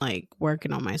like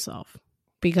working on myself,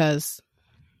 because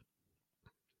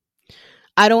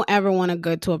I don't ever want to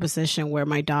get to a position where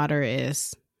my daughter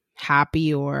is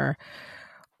happy or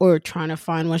trying to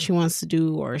find what she wants to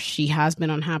do, or she has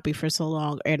been unhappy for so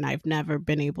long and I've never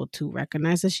been able to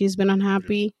recognize that she's been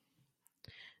unhappy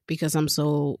because I'm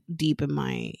so deep in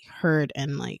my hurt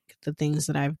and like the things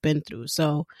that I've been through.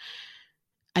 So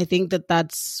I think that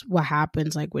that's what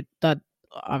happens, like with that.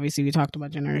 Obviously we talked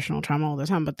about generational trauma all the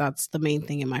time, but that's the main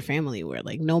thing in my family, where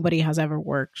like nobody has ever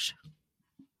worked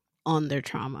on their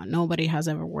trauma. Nobody has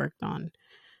ever worked on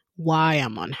why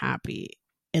I'm unhappy.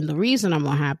 And the reason I'm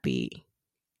unhappy,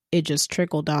 it just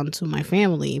trickled down to my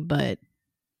family, but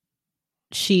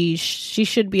she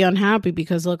should be unhappy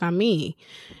because look at me.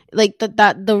 Like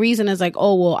that the reason is like,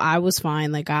 oh well, I was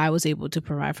fine. Like I was able to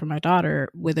provide for my daughter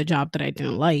with a job that I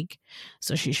didn't like,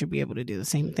 so she should be able to do the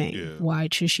same thing. Yeah. Why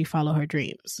should she follow her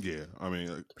dreams? Yeah, I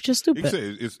mean, which is stupid.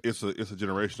 It's a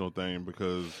generational thing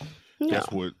because that's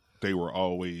what they were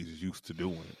always used to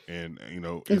doing, and you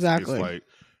know, exactly. It's like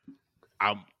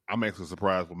I'm actually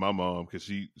surprised with my mom because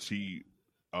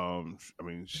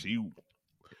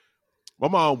my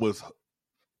mom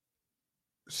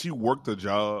she worked a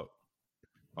job.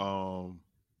 And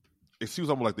she was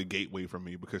almost like the gateway for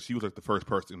me because she was like the first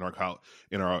person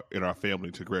in our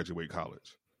family to graduate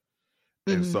college.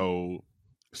 Mm-hmm. And so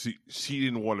she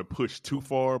didn't want to push too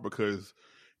far because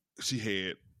she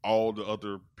had all the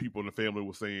other people in the family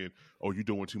were saying, oh, you're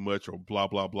doing too much or blah,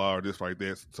 blah, blah, or this like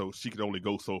that. So she could only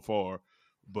go so far.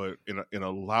 But in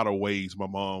a lot of ways, my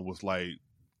mom was like,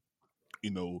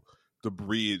 you know, the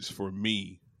bridge for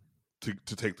me to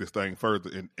take this thing further.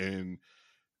 And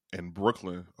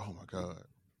Brooklyn, oh my God,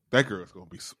 that girl's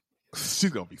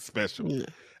she's gonna be special. Yeah.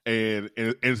 And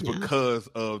it's because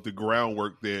of the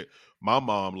groundwork that my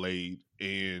mom laid,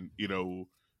 and you know,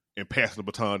 and passing the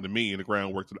baton to me, and the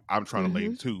groundwork that I'm trying to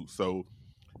lay too. So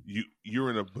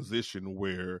you're in a position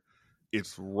where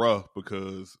it's rough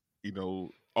because, you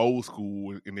know, old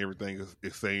school and everything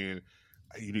is saying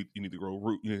you need to grow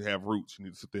roots, you need to have roots, you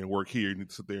need to sit there and work here, you need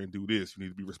to sit there and do this, you need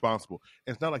to be responsible.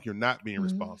 And it's not like you're not being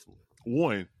responsible.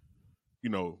 One, you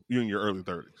know, you're in your early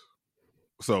 30s.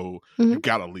 So you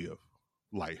gotta live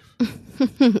life.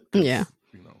 Yeah.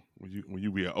 You know, when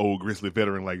you be an old grizzly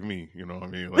veteran like me, you know what I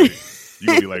mean? Like you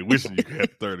gonna be like wishing you could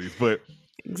have the 30s. But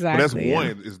exactly. But that's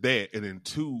one, is that. And then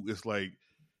two, it's like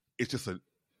it's just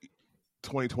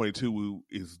 2022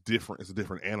 is different. It's a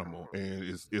different animal.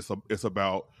 And it's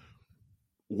about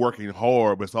working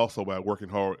hard, but it's also about working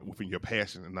hard within your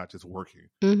passion and not just working.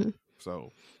 Mm-hmm.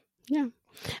 So yeah.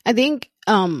 I think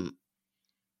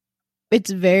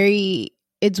it's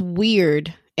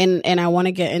weird, and I want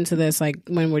to get into this like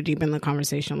when we're deep in the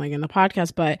conversation, like in the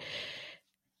podcast, but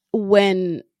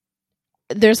when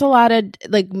there's a lot of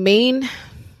like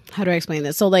how do I explain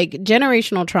this? So like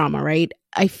generational trauma, right?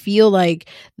 I feel like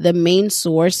the main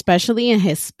source, especially in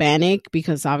Hispanic,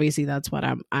 because obviously that's what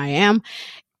I am.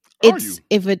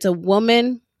 If it's a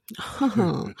woman,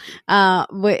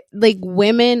 but like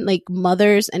women, like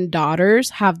mothers and daughters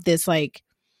have this like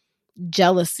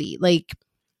jealousy. Like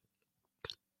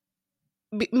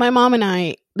my mom and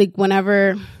I, like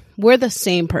whenever we're the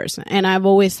same person, and I've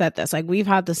always said this, like we've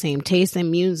had the same taste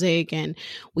in music and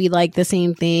we like the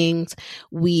same things.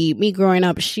 Me growing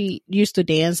up, she used to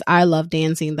dance. I love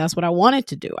dancing. That's what I wanted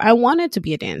to do. I wanted to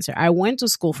be a dancer. I went to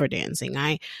school for dancing.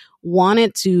 I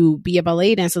wanted to be a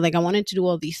ballet dancer. Like I wanted to do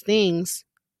all these things,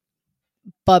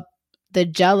 but the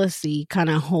jealousy kind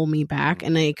of hold me back,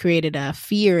 and it created a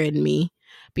fear in me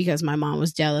because my mom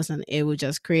was jealous, and it would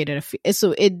just created a fear.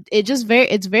 So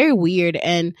it's very weird,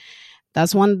 and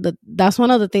that's one of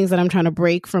the things that I'm trying to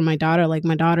break from my daughter. Like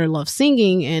my daughter loves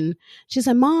singing, and she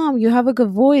said, "Mom, you have a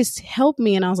good voice. Help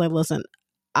me." And I was like, "Listen,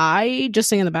 I just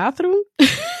sing in the bathroom."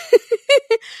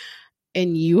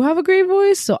 And you have a great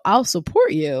voice, so I'll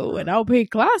support you and I'll pay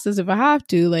classes if I have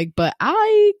to. Like, but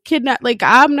I cannot, like,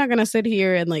 I'm not going to sit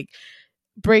here and like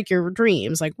break your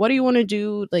dreams. Like, what do you want to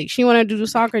do? Like, she want to do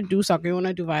soccer, do soccer. You want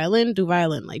to do violin, do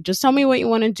violin. Like, just tell me what you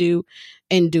want to do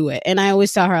and do it. And I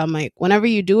always tell her, I'm like, whenever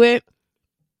you do it,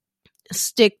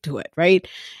 stick to it, right?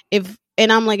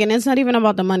 And I'm like, and it's not even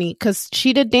about the money, because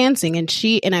she did dancing and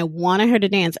I wanted her to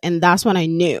dance. And that's when I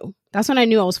knew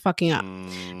I was fucking up,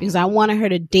 because I wanted her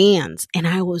to dance. And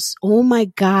I was, oh my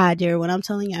God, dear, when I'm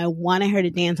telling you, I wanted her to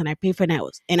dance and I paid for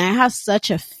nails. And I had such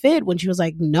a fit when she was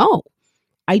like, no,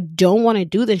 I don't want to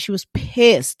do this. She was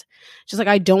pissed. She's like,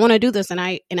 I don't want to do this. And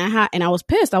I was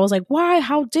pissed. I was like, why?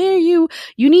 How dare you?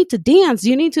 You need to dance.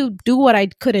 You need to do what I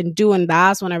couldn't do. And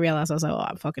that's when I realized, I was like, oh,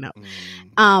 I'm fucking up.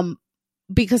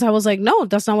 because I was like, no,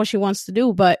 that's not what she wants to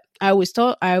do. But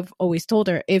I've always told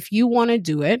her, if you want to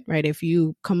do it, right? If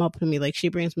you come up to me, like she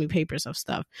brings me papers of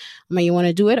stuff, I'm like, you want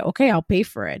to do it? Okay, I'll pay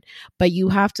for it. But you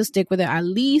have to stick with it at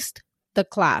least the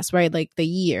class, right? Like the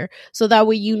year. So that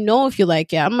way, you know, if you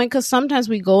like it. I'm like, because sometimes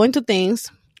we go into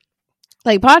things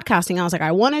like podcasting. I was like,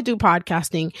 I want to do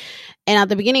podcasting. And at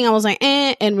the beginning, I was like,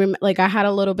 and like I had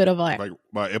a little bit of like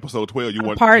by episode 12, you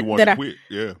want to quit.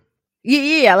 Yeah.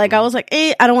 Yeah. Like I was like,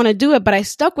 I don't want to do it, but I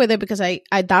stuck with it because I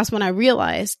that's when I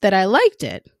realized that I liked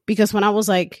it. Because when I was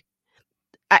like,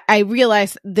 I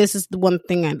realized this is the one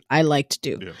thing I like to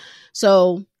do. Yeah.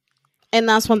 So, and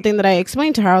that's one thing that I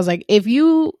explained to her. I was like, if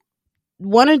you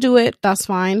want to do it, that's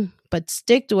fine, but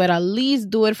stick to it. At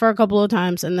least do it for a couple of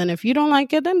times. And then if you don't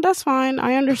like it, then that's fine.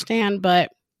 I understand,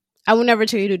 but I will never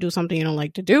tell you to do something you don't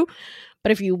like to do.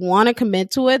 But if you want to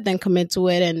commit to it, then commit to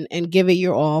it and give it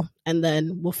your all. And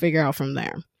then we'll figure out from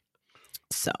there.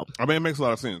 So, I mean, it makes a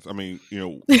lot of sense. I mean, you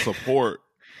know, support,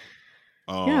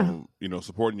 you know,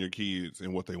 supporting your kids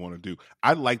and what they want to do.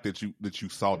 I like that you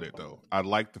saw that though. I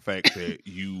like the fact that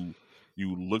you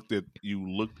looked at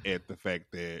the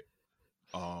fact that,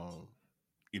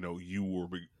 you know, you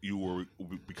were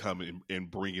becoming and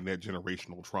bringing that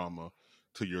generational trauma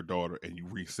to your daughter, and you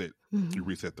reset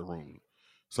the room.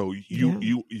 So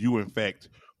you in fact,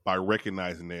 by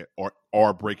recognizing that,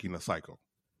 are breaking the cycle.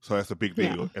 So that's a big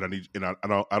deal, and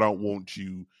I don't want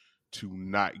you to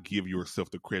not give yourself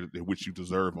the credit in which you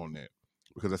deserve on that,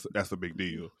 because that's a big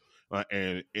deal.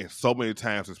 And so many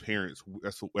times as parents,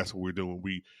 that's what we're doing.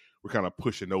 We're kind of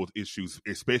pushing those issues,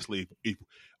 especially if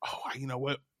you know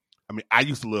what? I mean, I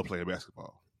used to love playing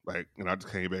basketball. Like, you know, I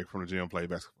just came back from the gym, played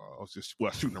basketball. I was just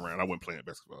shooting around. I wasn't playing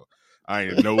basketball. I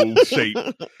ain't in no shape.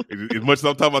 As much as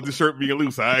I'm talking about this shirt being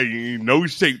loose, I ain't in no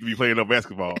shape to be playing no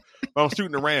basketball. But I'm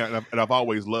shooting around, and I've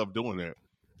always loved doing that.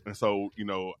 And so, you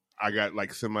know, I got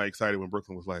like semi-excited when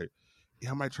Brooklyn was like,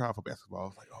 yeah, I might try out for basketball. I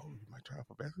was like, oh, you might try out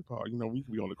for basketball. You know, we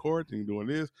can be on the court and doing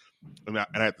this. And I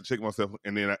had to check myself.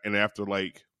 And then after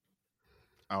like,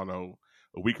 I don't know,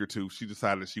 a week or two, she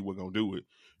decided she wasn't going to do it.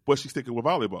 But she's sticking with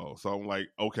volleyball. So I'm like,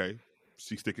 okay,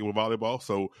 she's sticking with volleyball.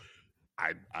 So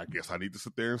I guess I need to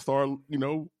sit there and start, you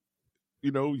know,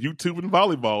 YouTubing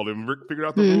volleyball and figure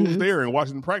out the rules there and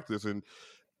watching practice. And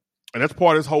that's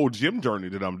part of this whole gym journey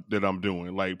that I'm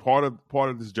doing. Like part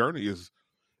of this journey is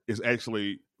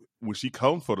actually when she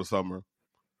comes for the summer,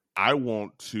 I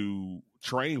want to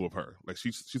train with her. Like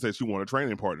she said she wanted a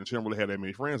training partner. She don't really have that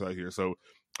many friends out here. So,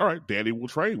 all right, Daddy will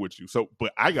train with you. So,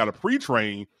 but I got to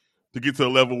pre-train to get to a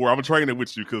level where I'm training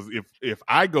with you. Because if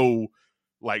I go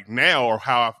like now, or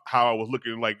how I was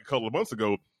looking like a couple of months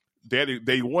ago, Daddy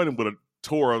day one would have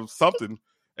tore of something,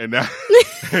 and now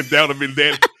and that'll been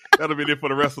it for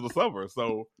the rest of the summer.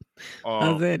 So,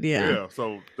 yeah.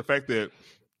 So the fact that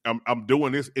I'm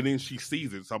doing this, and then she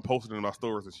sees it. So I'm posting it in my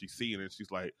stories, and she's seeing it. She's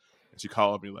like, and she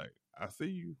called me like, I see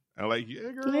you. I'm like,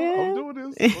 yeah, girl, I'm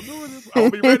doing this. I'll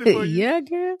be ready for you. Yeah,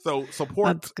 girl. So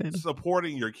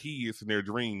supporting your kids and their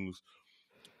dreams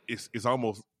is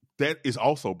almost, that is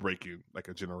also breaking like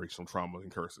a generational trauma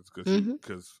and curses.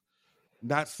 Because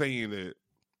not saying that,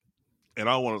 and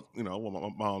I want to, I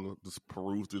want my mom to just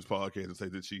peruse this podcast and say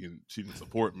that she didn't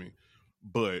support me.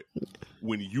 But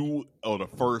when you are the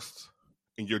first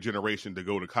in your generation to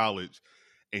go to college,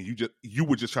 and you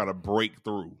were just trying to break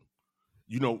through,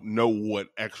 you don't know what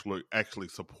actually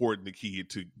supporting the kid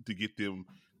to get them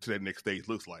to that next stage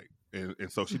looks like. And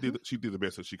so she did the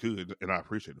best that she could, and I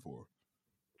appreciate it for her.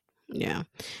 Yeah.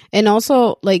 And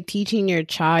also like teaching your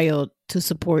child to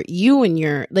support you and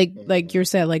your like you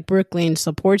said, like Brooklyn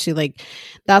supports you. Like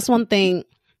that's one thing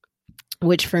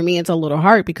which for me it's a little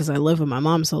hard because I live with my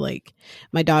mom. So like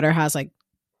my daughter has like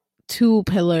two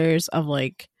pillars of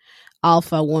like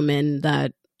alpha women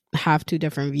that have two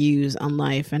different views on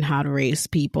life and how to raise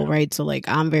people, right? So like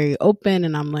I'm very open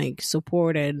and I'm like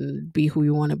support and be who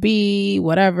you want to be,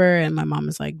 whatever. And my mom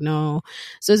is like, no.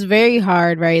 So it's very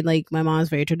hard, right? Like my mom's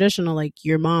very traditional, like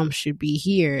your mom should be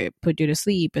here, put you to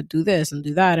sleep and do this and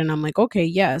do that. And I'm like, okay,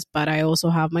 yes, but I also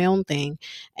have my own thing,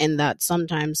 and that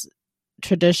sometimes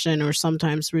tradition or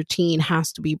sometimes routine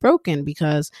has to be broken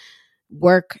because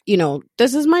work,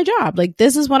 this is my job. Like,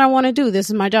 this is what I want to do. This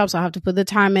is my job. So I have to put the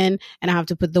time in, and I have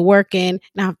to put the work in,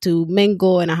 and I have to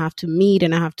mingle, and I have to meet,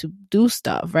 and I have to do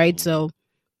stuff. Right. So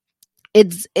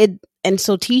and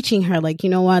so teaching her, like, you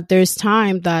know what, there's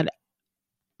time that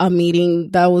a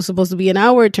meeting that was supposed to be an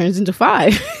hour turns into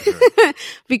 5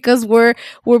 because we're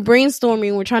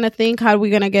brainstorming. We're trying to think, how are we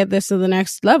going to get this to the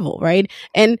next level? Right.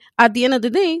 And at the end of the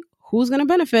day, who's going to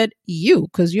benefit? You,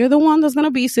 because you're the one that's going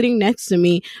to be sitting next to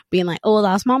me being like, oh,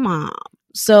 that's my mom.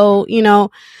 So,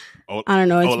 I don't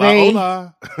know. It's hola, very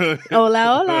hola.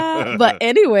 hola, hola. But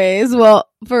anyways, well,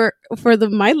 for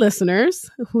my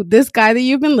listeners, this guy that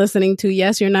you've been listening to,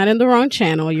 yes, you're not in the wrong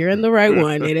channel. You're in the right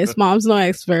one. It is Mom's No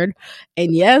Expert,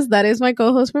 and yes, that is my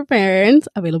co-host for parents.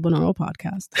 Available on all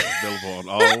podcasts. Available on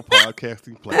all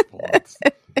podcasting platforms.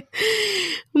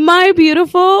 My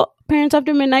beautiful Parents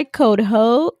After Midnight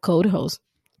co-host,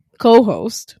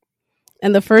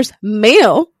 and the first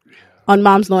male on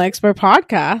Mom's No Expert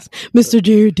podcast, Mr.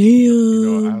 Jared Diaz.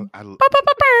 You know, I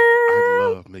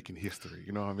love making history.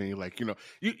 You know what I mean? Like, you know,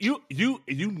 you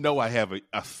know, I have a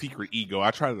secret ego.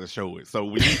 I try to show it.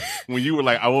 So when you were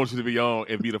like, I want you to be on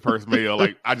and be the first male,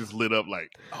 like, I just lit up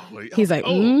like, he's like,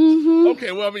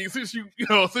 okay, well, I mean, since you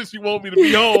want me to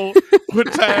be on,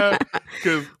 put time,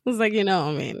 because I was like, you know,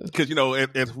 I mean, because you know,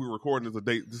 as we're recording, this is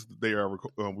the day we're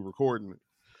recording.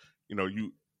 You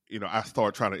know, I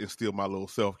started trying to instill my little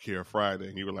self-care Friday,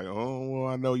 and you were like, "Oh, well,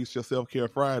 I know it's your self-care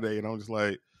Friday," and I'm just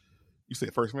like, "You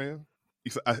said first man?"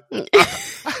 You said, "I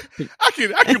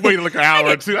can wait like an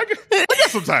hour or two. I got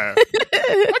some time.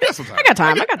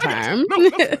 I got time. No.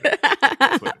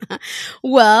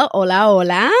 Well,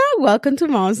 hola. Welcome to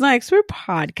Mom's No Expert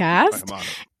podcast.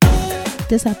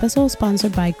 This episode is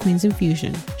sponsored by Queens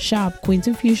Infusion. Shop Queens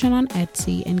Infusion on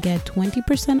Etsy and get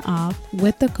 20% off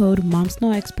with the code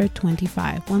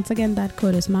MomsNoExpert25. Once again, that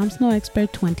code is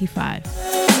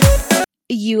MomsNoExpert25.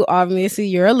 You're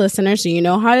a listener, so you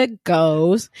know how it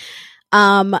goes.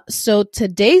 So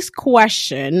today's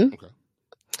question,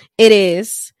 it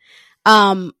is,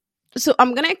 so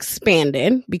I'm going to expand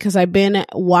it because I've been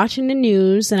watching the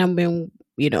news and I've been,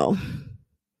 you know,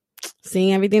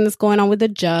 seeing everything that's going on with the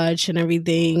judge and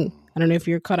everything. I don't know if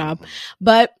you're caught up,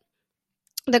 but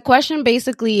the question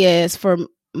basically is for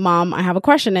Mom. I have a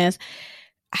question is,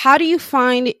 how do you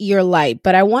find your light?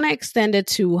 But I want to extend it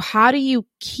to how do you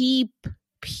keep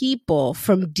people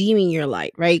from dimming your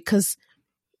light, right? Because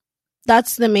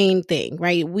that's the main thing,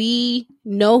 right? We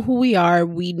know who we are.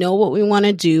 We know what we want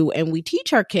to do. And we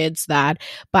teach our kids that.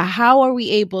 But how are we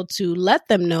able to let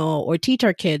them know or teach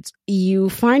our kids, you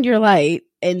find your light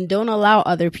and don't allow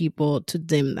other people to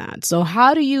dim that? So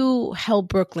how do you help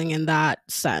Brooklyn in that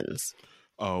sense?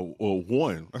 Well,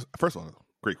 first of all,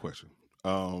 great question.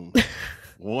 I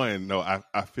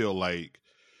feel like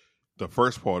the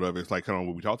first part of it is like kind of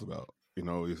what we talked about. You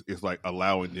know, it's like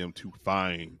allowing them to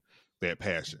find that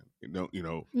passion. We're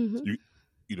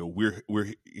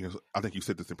I think you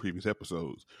said this in previous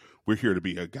episodes. We're here to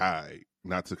be a guide,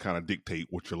 not to kind of dictate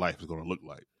what your life is going to look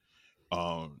like.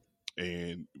 But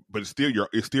it's still your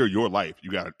life. You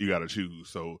got to choose.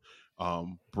 So,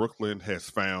 Brooklyn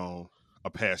has found a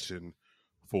passion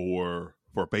for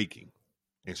baking,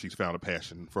 and she's found a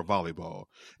passion for volleyball,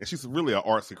 and she's really an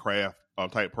arts and craft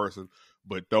type person.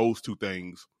 But those two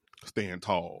things stand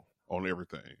tall on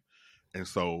everything. And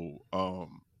so,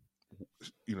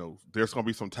 there's gonna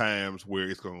be some times where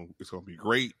it's gonna be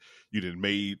great. You done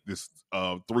made this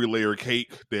 3-layer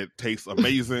cake that tastes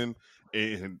amazing,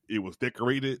 and it was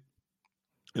decorated.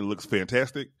 It looks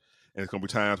fantastic. And it's gonna be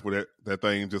times where that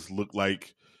thing just looked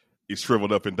like it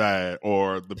shriveled up and died,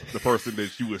 or the person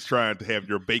that you was trying to have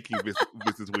your baking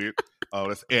business with.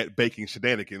 That's at Baking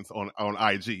Shenanigans on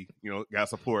IG. You know, got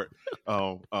support.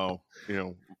 My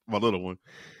little one,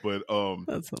 but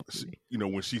that's so funny.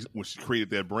 when she created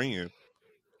that brand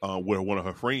with one of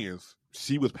her friends,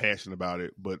 she was passionate about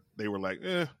it, but they were like,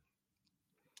 eh.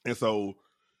 And so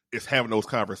it's having those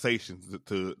conversations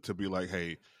to be like,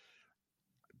 hey,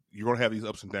 you're gonna have these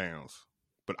ups and downs,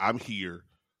 but I'm here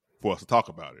for us to talk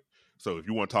about it. So if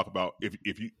you want to talk about if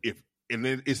and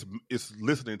then it's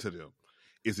listening to them.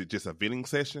 Is it just a venting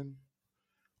session,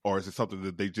 or is it something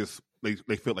that they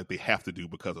feel like they have to do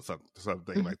because of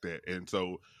something like that? And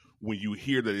so when you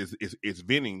hear that it's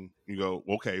venting, you go,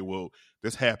 okay, well,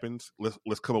 this happens.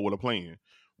 Let's come up with a plan.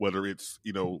 Whether it's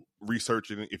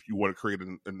researching if you want to create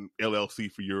an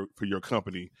LLC for your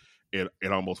company at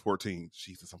almost 14.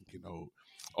 Jesus, I'm getting old.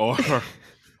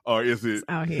 Or is it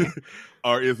out here?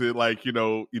 Or is it like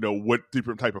what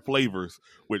different type of flavors?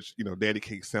 Which Daddy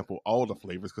can't sample all the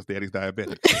flavors because Daddy's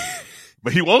diabetic,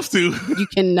 but he wants to. You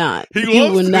cannot. He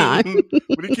will not.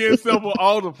 But he can't sample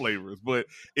all the flavors. But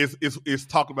it's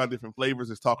talking about different flavors.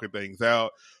 It's talking things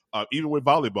out. Even with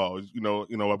volleyball,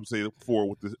 like we said before,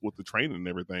 with the training and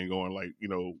everything going, like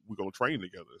we're gonna train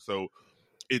together. So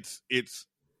it's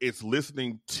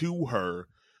listening to her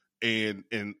and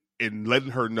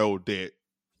letting her know that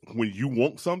when you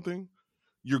want something,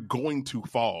 you're going to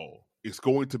fall. It's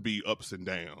going to be ups and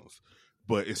downs,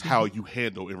 but it's how you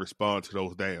handle and respond to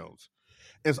those downs.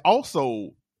 It's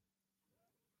also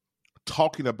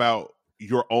talking about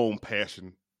your own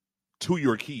passion to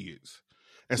your kids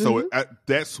And so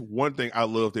that's one thing I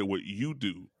love that what you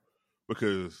do,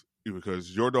 because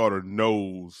your daughter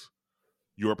knows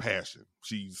your passion.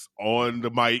 She's on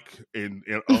the mic and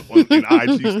on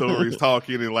IG stories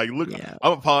talking and like, look,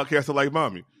 I'm a podcaster like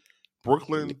mommy.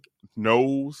 Brooklyn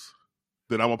knows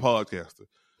that I'm a podcaster.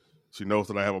 She knows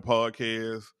that I have a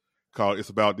podcast called It's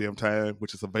About Damn Time,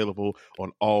 which is available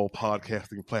on all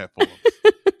podcasting platforms.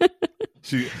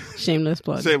 Shameless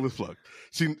plug.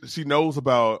 She knows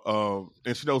about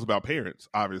and she knows about parents,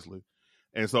 obviously.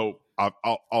 And so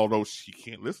although she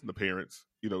can't listen to parents,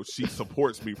 she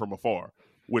supports me from afar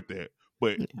with that.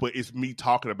 But it's me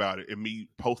talking about it and me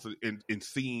posting and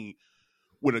seeing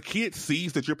when a kid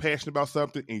sees that you're passionate about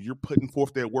something and you're putting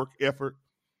forth that work effort,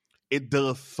 it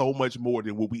does so much more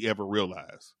than what we ever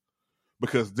realize.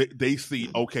 Because they see,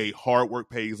 okay, hard work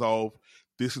pays off.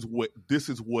 This is what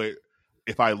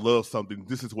if I love something,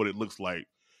 this is what it looks like.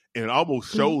 And it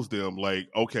almost shows them like,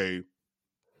 okay,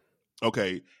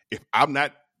 if I'm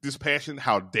not this passionate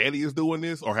how daddy is doing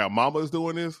this or how mama is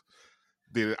doing this,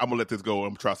 then I'm gonna let this go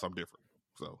and try something different.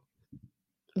 So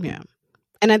yeah.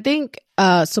 And I think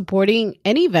supporting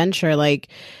any venture, like,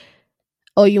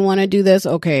 oh, you want to do this?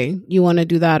 Okay. You want to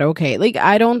do that? Okay. Like,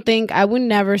 I would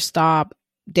never stop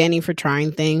Danny for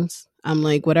trying things. I'm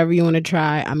like, whatever you want to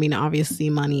try. I mean, obviously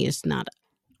money is not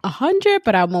 100,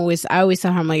 but I always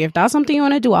tell her, I'm like, if that's something you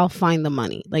want to do, I'll find the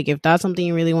money. Like, if that's something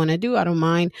you really want to do, I don't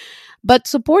mind. But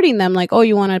supporting them, like, oh,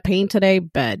 you want to paint today?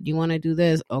 Bet. You want to do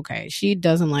this? Okay. She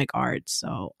doesn't like art,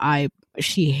 so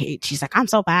she's like, I'm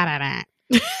so bad at it.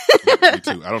 Me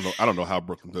too. I don't know how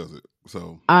Brooklyn does it.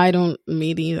 So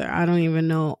me either. I don't even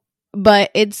know.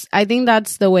 But I think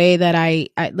that's the way that I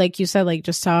like you said, like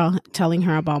just telling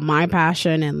her about my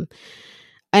passion and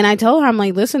I tell her, I'm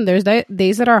like, listen, there's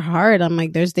days that are hard. I'm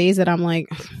like, there's days that I'm like,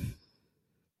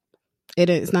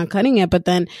 it's not cutting it. But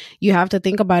then you have to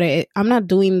think about it. I'm not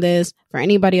doing this for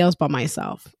anybody else but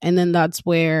myself. And then that's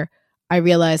where I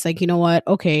realized, like, you know what?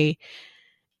 Okay,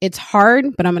 it's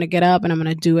hard, but I'm going to get up and I'm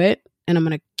going to do it. And I'm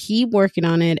going to keep working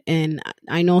on it. And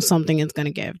I know something is going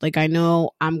to give. Like, I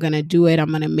know I'm going to do it. I'm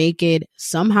going to make it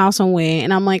somehow, some way.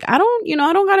 And I'm like, I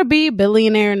don't got to be a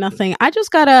billionaire or nothing. I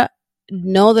just got to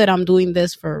know that I'm doing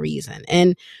this for a reason.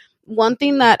 And one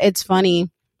thing that it's funny,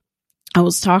 I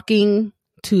was talking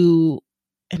to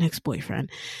an ex-boyfriend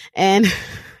and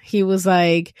he was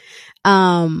like,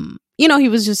 he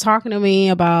was just talking to me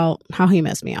about how he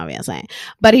missed me, obviously.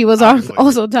 But he was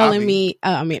also telling me,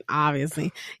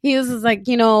 obviously, he was just like,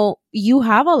 you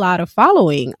have a lot of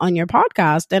following on your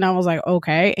podcast. And I was like,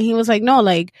 okay. And he was like, no,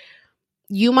 like,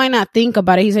 you might not think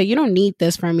about it. He said, you don't need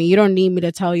this from me. You don't need me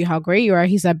to tell you how great you are.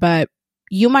 He said, but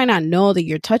you might not know that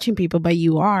you're touching people, but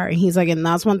you are. And he's like, and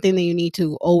that's one thing that you need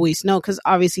to always know. Cause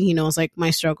obviously he knows like my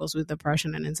struggles with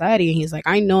depression and anxiety. And he's like,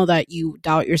 I know that you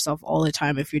doubt yourself all the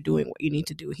time if you're doing what you need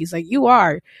to do. He's like, you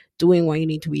are doing what you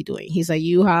need to be doing. He's like,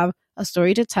 you have a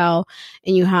story to tell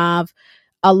and you have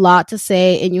a lot to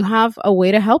say and you have a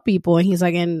way to help people. And he's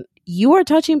like, and you are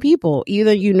touching people.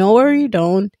 Either you know or you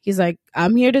don't. He's like,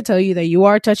 I'm here to tell you that you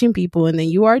are touching people and that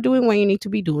you are doing what you need to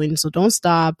be doing. So don't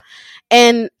stop.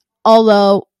 And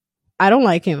although I don't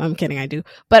like him, I'm kidding, I do.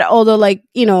 But although, like,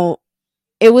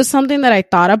 it was something that I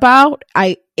thought about,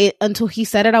 until he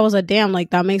said it, I was like, damn, like,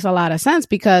 that makes a lot of sense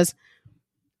because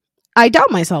I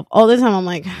doubt myself all the time. I'm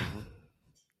like,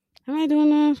 am I doing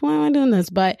this? Why am I doing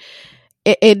this? But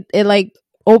it like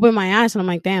opened my eyes and I'm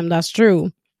like, damn, that's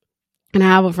true. And I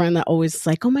have a friend that always is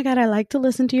like, oh my God, I like to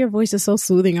listen to your voice. It's so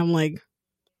soothing. I'm like,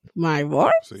 my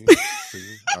voice? See,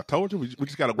 I told you, we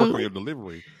just got to work on your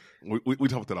delivery. We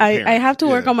talked to our parents. I have to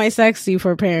work on my sexy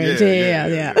for parents.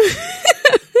 Yeah.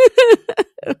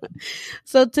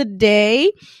 So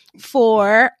today,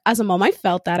 as a mom, I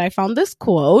felt that I found this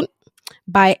quote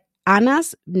by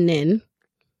Anas Nin.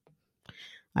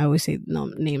 I always say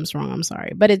names wrong. I'm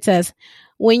sorry. But it says,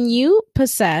 when you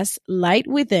possess light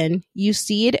within, you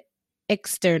see it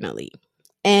externally.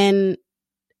 And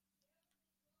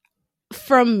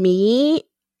from me,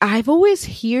 I've always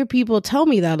hear people tell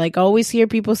me that. Like, I always hear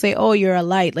people say, oh, you're a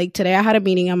light. Like, today I had a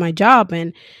meeting at my job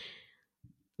and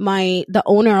the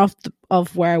owner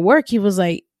of where I work, he was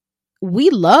like,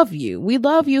 we love you. We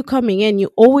love you coming in.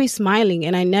 You always smiling.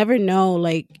 And I never know,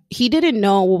 like, he didn't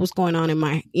know what was going on in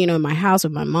my, in my house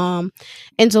with my mom.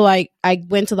 And so I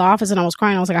went to the office and I was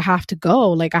crying. I was like, I have to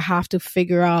go. Like, I have to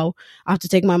figure out, I have to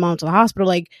take my mom to the hospital.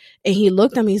 Like, and he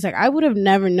looked at me, he's like, I would have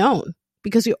never known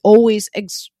because you're always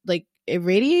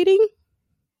irradiating.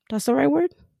 That's the right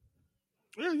word?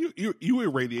 Yeah, you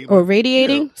irradiate or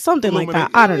radiating, something like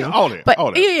that. I don't know, all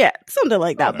that, yeah, something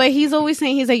like that. But he's always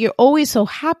saying, he's like, you're always so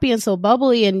happy and so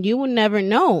bubbly, and you would never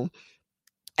know.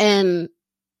 And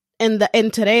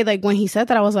and today, like when he said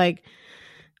that, I was like,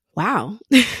 wow,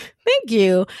 thank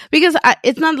you. Because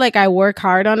it's not like I work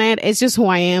hard on it. It's just who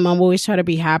I am. I'm always trying to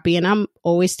be happy, and I'm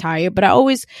always tired. But I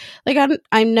always like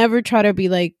I never try to be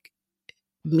like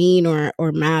mean or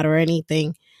mad or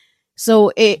anything.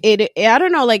 So it I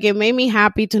don't know. Like it made me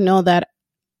happy to know that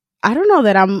I don't know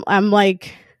that I'm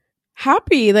like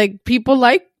happy. Like people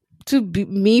like to be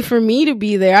me for me to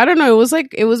be there. I don't know.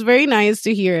 It was very nice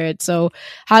to hear it. So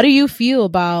how do you feel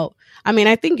about? I mean,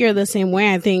 I think you're the same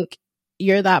way. I think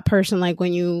you're that person like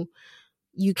when you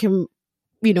can,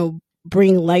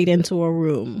 bring light into a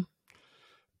room.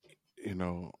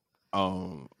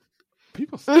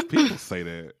 People say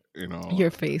that.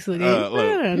 Your face. Look, I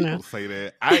don't know. Say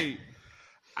that.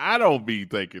 I don't be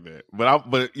thinking that,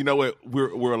 but you know what?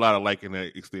 We're a lot alike in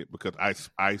that extent because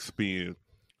I spend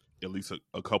at least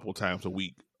a couple times a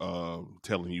week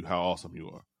telling you how awesome you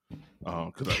are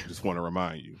because I just want to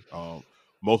remind you.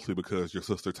 Mostly because your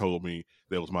sister told me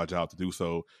that was my job to do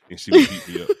so, and she would beat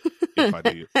me up if I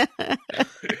did.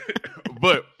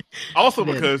 But also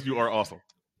because you are awesome,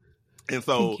 and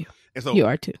so you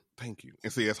are too. Thank you.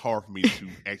 And see, it's hard for me to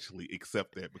actually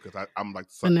accept that because I'm like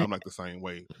the same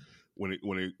way when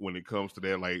it comes to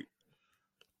that. Like,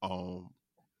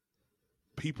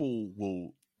 people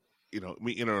will,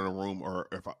 me entering a room, or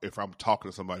if I'm talking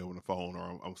to somebody on the phone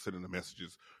or I'm sending the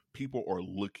messages, people are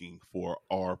looking for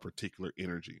our particular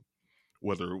energy,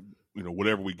 whether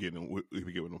whatever we get, if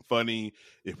we get them funny,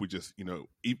 if we just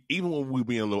even when we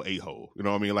being a little a-hole, you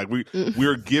know what I mean? Like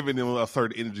we're giving them a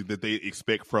certain energy that they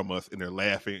expect from us, and they're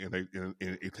laughing, and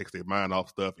it takes their mind off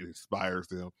stuff, it inspires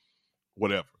them,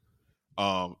 whatever.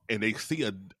 And they see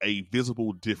a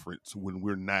visible difference when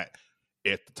we're not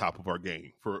at the top of our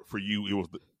game. For you,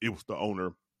 it was the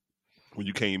owner when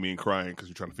you came in crying because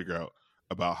you're trying to figure out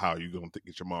about how you're going to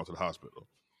get your mom to the hospital.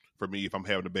 For me, if I'm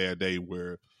having a bad day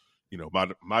where,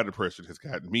 my depression has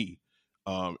gotten me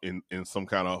in some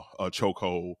kind of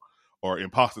chokehold or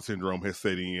imposter syndrome has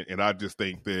set in, and I just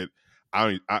think that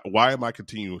why am I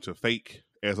continuing to fake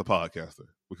as a podcaster?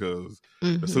 Because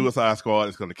the Suicide Squad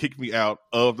is going to kick me out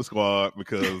of the squad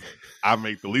because I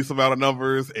make the least amount of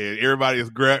numbers and everybody is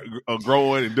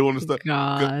growing and doing the stuff.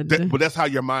 But that's how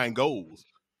your mind goes.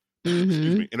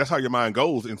 Excuse me. And that's how your mind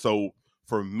goes. And so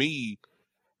for me,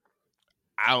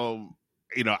 I'm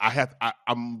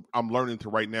learning to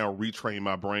right now retrain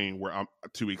my brain where I'm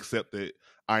to accept that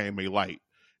I am a light.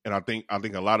 And I think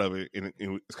a lot of it, and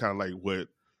it's kind of like what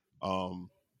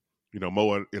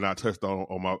Mo and I touched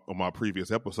on my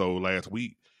previous episode last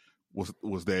week was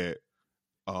that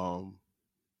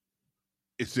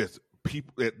it's just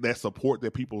people that support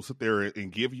that people sit there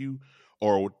and give you,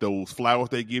 or those flowers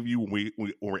they give you when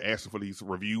we're asking for these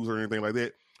reviews or anything like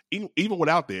that. Even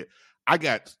without that,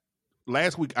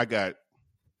 last week I got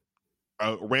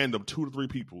a random 2 to 3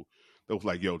 people that was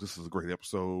like, "Yo, this is a great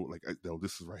episode. Like,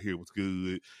 this is right here was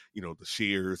good. The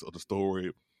shares of the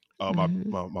story."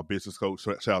 My business coach,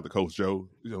 shout out to Coach Joe.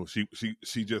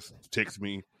 She just texted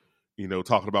me,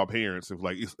 talking about parents, and was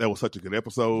like, that was such a good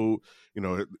episode. And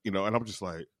I'm just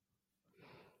like,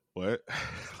 what?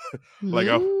 Like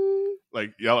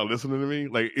y'all are listening to me.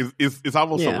 Like it's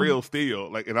almost surreal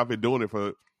still. Like, and I've been doing it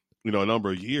for a number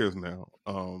of years now.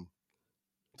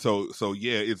 So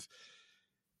yeah,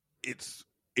 it's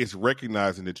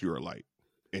recognizing that you're a light,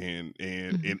 and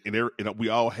we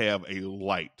all have a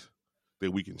light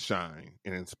that we can shine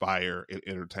and inspire and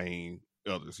entertain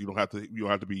others. You don't have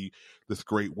to be this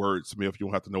great wordsmith. You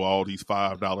don't have to know all these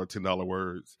 $5, $10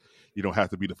 words. You don't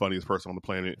have to be the funniest person on the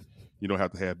planet. You don't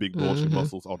have to have big bulging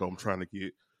muscles, although I'm trying to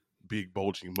get big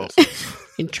bulging muscles.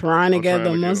 You're trying to get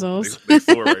the muscles. They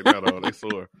sore right now, though. They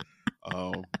sore.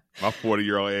 My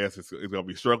 40-year-old ass is going to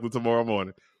be struggling tomorrow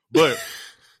morning. But,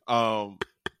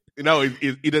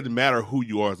 it doesn't matter who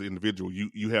you are as an individual.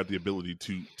 You have the ability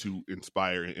to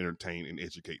inspire and entertain and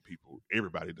educate people.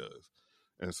 Everybody does.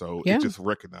 And so it's just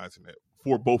recognizing that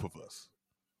for both of us.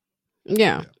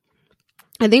 Yeah.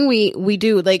 I think we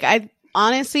do. Like,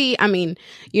 honestly, I mean,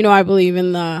 I believe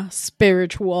in the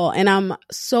spiritual, and I'm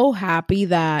so happy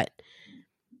that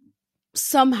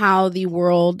somehow the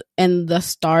world and the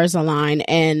stars align,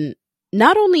 and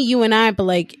not only you and I, but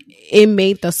like it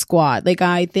made the squad. Like,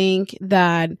 I think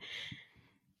that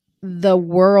the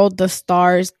world, the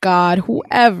stars, God,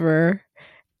 whoever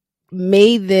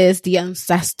made this, the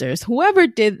ancestors, whoever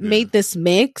made this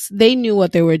mix, they knew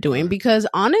what they were doing, because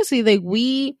honestly, like,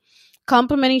 we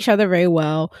complement each other very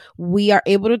well. We are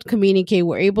able to communicate.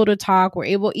 We're able to talk. We're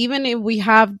able, even if we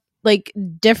have like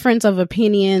difference of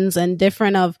opinions and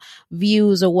different of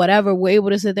views or whatever, we're able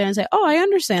to sit there and say, oh, I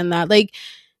understand that. Like,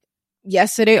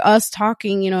 yesterday, us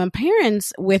talking, you know, and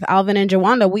parents with Alvin and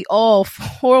Jawanda, we all,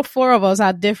 four of us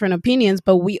had different opinions,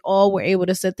 but we all were able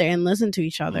to sit there and listen to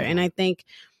each other. And I think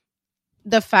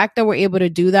the fact that we're able to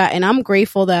do that, and I'm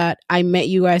grateful that I met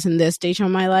you guys in this stage of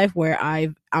my life where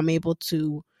I'm able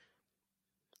to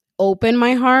open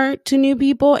my heart to new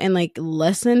people and like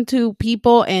listen to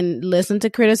people and listen to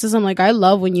criticism. Like, I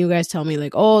love when you guys tell me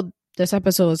like, oh, this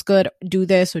episode is good, do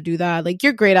this or do that. Like,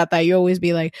 you're great at that. You always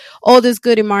be like, oh, this is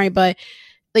good, Imari. But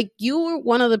like, you were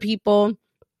one of the people,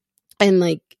 and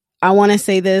like, I want to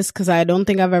say this because I don't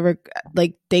think I've ever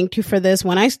like thanked you for this.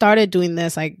 When I started doing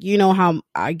this, like, you know how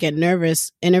I get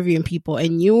nervous interviewing people,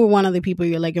 and you were one of the people.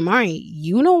 You're like, Imari,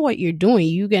 you know what you're doing.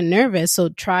 You get nervous, so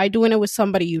try doing it with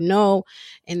somebody you know,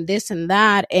 and this and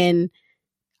that. And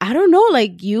I don't know,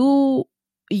 like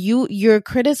your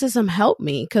criticism helped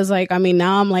me because like, I mean,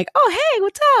 now I'm like, oh, hey,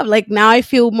 what's up? Like, now I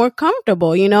feel more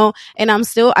comfortable, you know, and I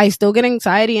still get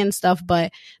anxiety and stuff,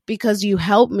 but because you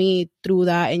helped me through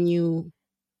that and you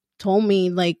told me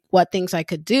like what things I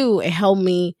could do, it helped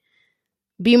me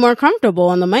be more comfortable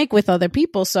on the mic with other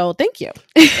people. So thank you.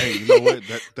 Hey, you know what?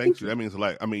 Thank you. That means a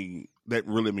lot. I mean, that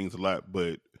really means a lot,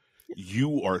 but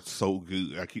you are so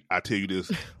good. I tell you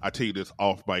this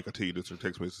off mic. I tell you this in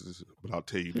text messages, but I'll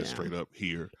tell you this straight up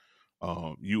here.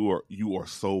 You are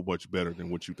so much better than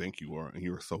what you think you are, and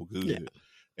you are so good.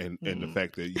 Yeah. And the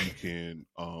fact that you can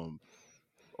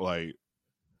like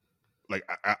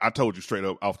I told you straight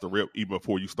up off the rip, even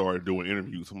before you started doing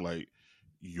interviews, I'm like,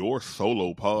 your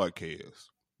solo podcast,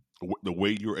 the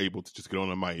way you're able to just get on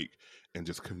the mic and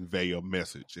just convey a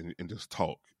message and just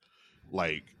talk,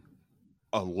 like,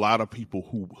 a lot of people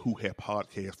who have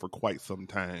podcasts for quite some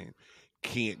time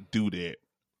can't do that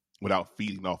without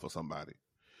feeding off of somebody.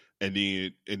 And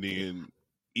then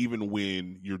even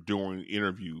when you're doing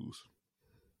interviews,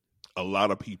 a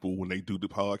lot of people, when they do the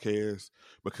podcast,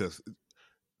 because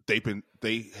they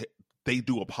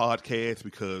do a podcast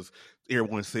because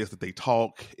everyone says that they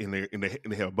talk and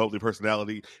they have a bubbly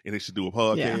personality and they should do a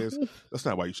podcast. Yeah. That's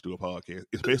not why you should do a podcast,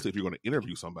 especially if you're going to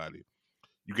interview somebody.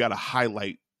 You got to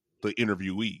highlight the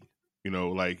interviewee, you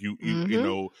know, like you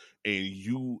know, and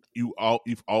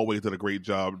you've always done a great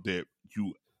job that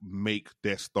you make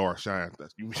that star shine.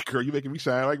 Girl, you making me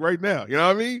shine like right now. You know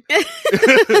what I mean?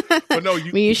 But no,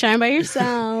 you shine by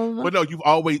yourself. But no, you've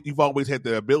always had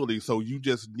the ability. So you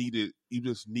just needed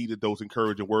those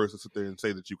encouraging words to sit there and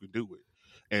say that you can do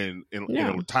it. And you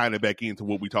know, tying it back into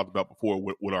what we talked about before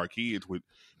with our kids, with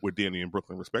Danny and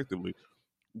Brooklyn respectively,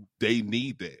 they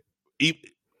need that.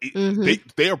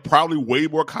 They are probably way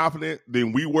more confident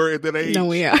than we were at that age. No,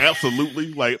 we are.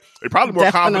 Absolutely. Like, they're probably more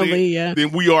confident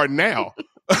than we are now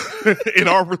in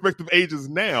our respective ages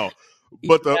now.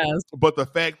 But the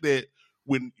fact that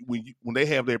when they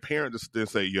have their parents then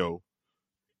say, yo,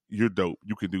 you're dope,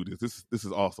 you can do this. This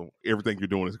is awesome. Everything you're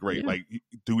doing is great. Yeah. Like,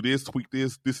 do this, tweak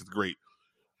this. This is great.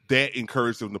 That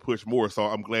encouraged them to push more. So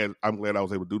I'm glad I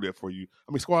was able to do that for you.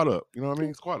 I mean, squat up. You know what I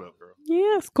mean? Squat up, girl.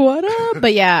 Yeah, squat up.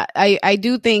 But yeah, I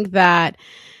do think that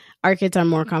our kids are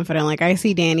more confident. Like, I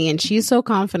see Danny and she's so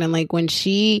confident. Like, when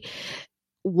she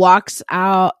walks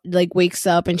out, like, wakes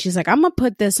up and she's like, I'm gonna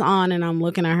put this on, and I'm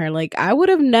looking at her like, I would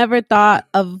have never thought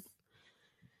of,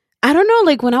 I don't know,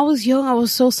 like, when I was young, I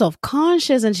was so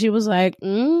self-conscious, and she was like,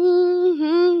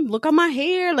 look at my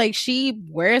hair. Like, she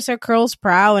wears her curls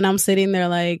proud, and I'm sitting there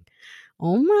like,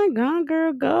 oh my God,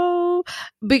 girl, go.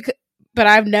 But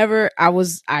I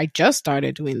just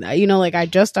started doing that. You know, like, I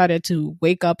just started to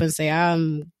wake up and say,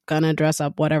 I'm gonna dress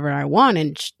up whatever I want,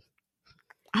 and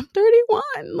I'm 31.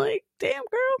 Like, damn,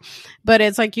 girl. But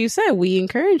it's like you said, we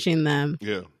encouraging them.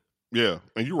 Yeah. Yeah.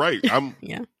 And you're right.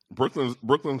 Yeah.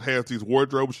 Brooklyn has these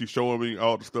wardrobes. She's showing me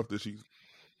all the stuff that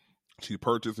she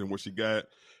purchased and what she got,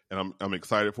 and I'm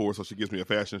excited for her. So she gives me a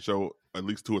fashion show at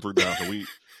least 2 or 3 times a week.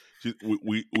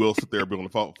 We'll sit there, be on the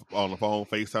phone,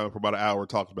 FaceTime for about an hour,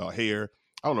 talk about hair.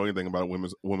 I don't know anything about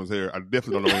women's hair. I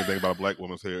definitely don't know anything about black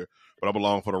women's hair, but I'm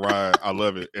along for the ride. I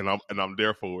love it, and I'm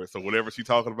there for it. So whatever she's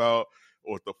talking about,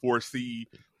 or the 4C,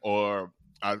 or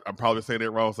I'm probably saying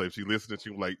that wrong. So if she listening, she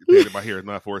like, Daddy, my hair is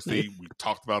not 4C. We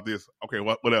talked about this. Okay,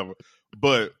 whatever.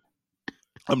 But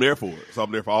I'm there for it. So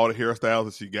I'm there for all the hairstyles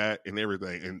that she got and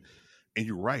everything. And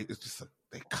you're right. It's just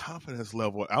a confidence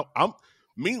level.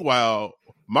 Meanwhile,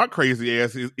 my crazy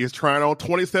ass is trying on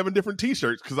 27 different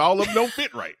T-shirts because all of them don't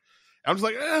fit right. I'm just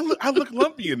like, I look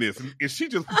lumpy in this, and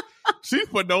she's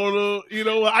putting on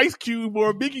an Ice Cube or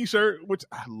a Biggie shirt, which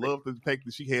I love the fact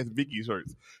that she has Biggie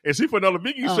shirts, and she put on a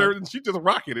Biggie shirt and she just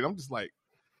rocking it. I'm just like,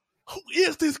 who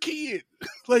is this kid?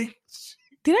 Like,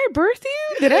 did I birth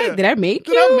you? Did I make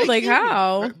you? Like,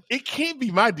 how? It can't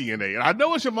be my DNA, and I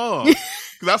know it's your mom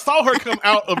Because I saw her come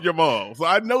out of your mom, so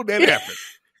I know that happened.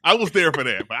 I was there for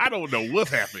that, but I don't know what's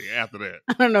happening after that.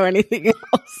 I don't know anything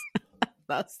else.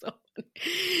 That's so funny.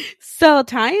 So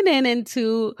tying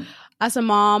into as a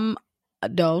mom,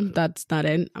 no, that's not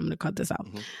it. I'm gonna cut this out.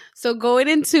 Mhm. So going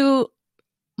into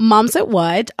Moms at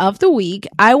What of the week,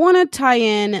 I want to tie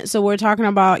in. So we're talking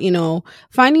about,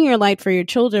 finding your light for your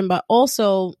children, but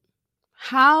also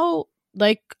how,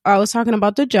 like I was talking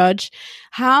about the judge,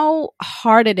 how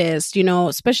hard it is,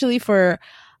 especially for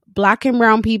Black and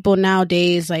brown people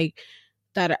nowadays, like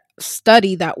that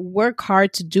study, that work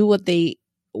hard to do what they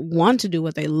want to do,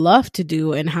 what they love to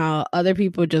do, and how other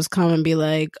people just come and be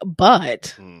like,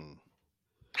 but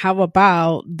how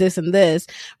about this and this,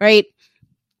 right?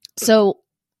 So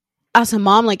as a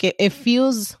mom, like it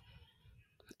feels,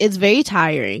 it's very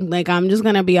tiring. Like, I'm just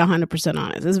going to be 100%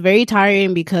 honest. It's very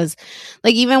tiring because,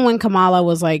 like, even when Kamala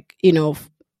was like,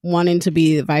 wanting to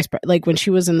be the like when she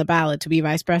was in the ballot to be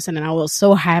vice president, I was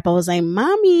so happy. I was like,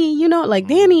 mommy, like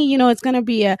Danny, it's going to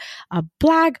be a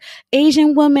Black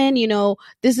Asian woman,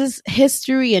 this is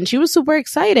history. And she was super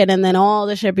excited. And then all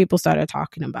the shit people started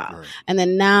talking about. Right. And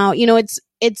then now,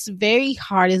 it's very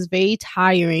hard. It's very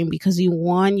tiring because you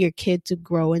want your kid to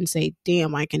grow and say,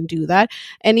 damn, I can do that.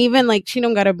 And even like, she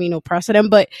don't gotta be no precedent,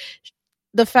 but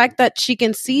the fact that she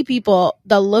can see people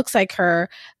that looks like her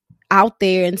out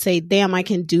there and say, damn, I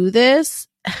can do this.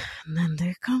 And then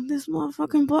there come this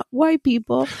motherfucking white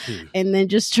people and then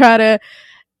just try to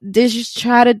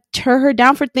tear her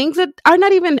down for things that are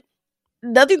not even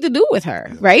nothing to do with her.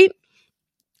 Yeah. Right.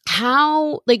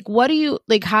 How do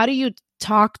you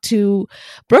talk to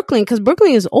Brooklyn? Because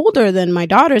Brooklyn is older than my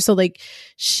daughter. So like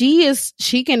she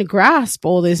can grasp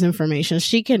all this information.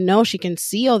 She can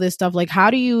see all this stuff. Like,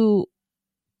 how do you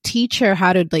teach her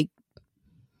how to like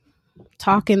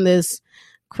talk in this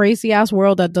crazy ass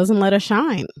world that doesn't let us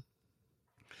shine?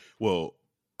 Well,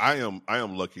 I am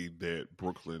lucky that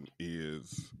Brooklyn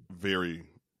is very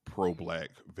pro-Black,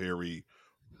 very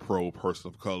pro person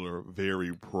of color,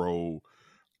 very pro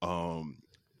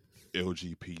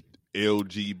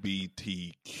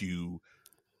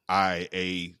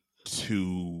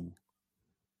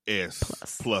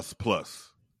LGBTQIA2S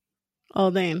plus. Oh,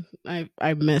 then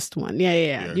I missed one.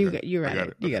 Yeah. You got it. You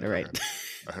got it right.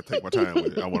 I have to take my time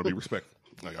with it. I want to be respectful.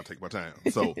 I got to take my time.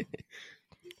 So,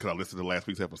 because I listened to last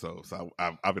week's episode, so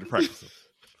I've been practicing.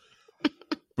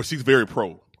 But she's very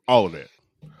pro all of that.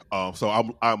 So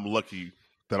I'm lucky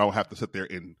that I don't have to sit there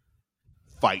and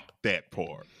fight that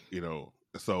part.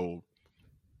 So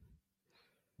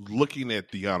looking at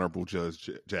the Honorable Judge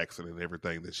Jackson and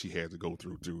everything that she had to go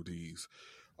through these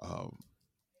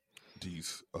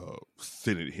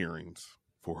Senate hearings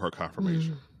for her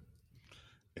confirmation.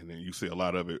 And then you see a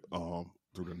lot of it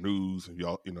through the news, and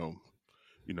y'all,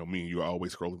 me and you are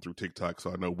always scrolling through TikTok,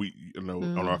 so I know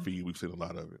on our feed we've seen a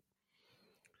lot of it.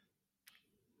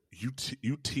 You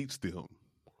teach them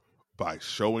by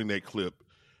showing that clip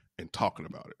and talking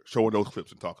about it, showing those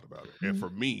clips and talking about it. And for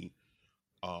me,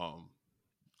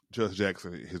 Judge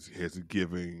Jackson has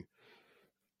given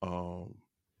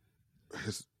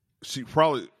she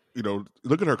probably,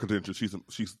 look at her credentials. She's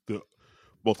the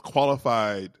most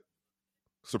qualified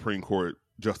Supreme Court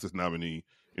justice nominee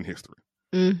in history.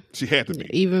 She had to be.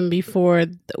 Even before,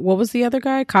 what was the other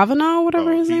guy? Kavanaugh,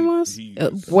 whatever his name was?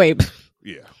 Wait.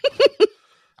 Yeah.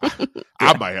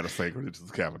 I might have the same credentials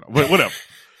as Kavanaugh, but whatever.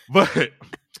 But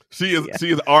she is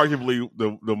arguably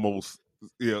the most,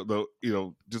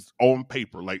 just on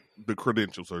paper, like the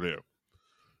credentials are there.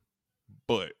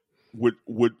 But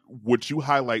what you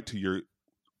highlight to your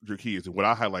kids, and what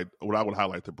I would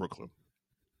highlight to Brooklyn,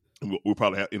 and we'll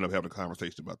probably end up having a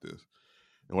conversation about this.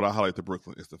 And what I highlight to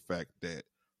Brooklyn is the fact that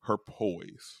her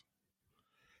poise,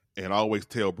 and I always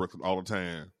tell Brooklyn all the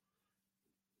time,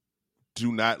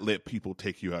 do not let people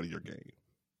take you out of your game.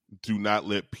 Do not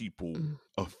let people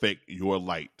affect your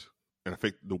light and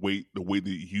affect the way that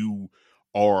you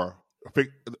are,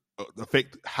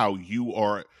 affect how you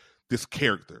are this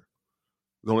character.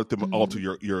 Don't let them alter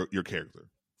your character.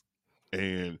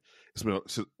 And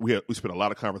we spent a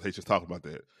lot of conversations talking about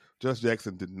that. Judge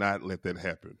Jackson did not let that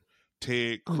happen.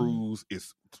 Ted Cruz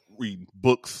is reading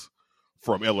books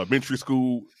from elementary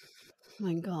school.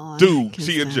 My God, dude,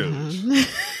 she a judge. You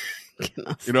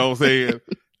know what I'm saying?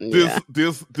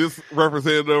 This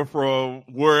representative from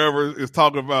wherever is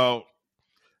talking about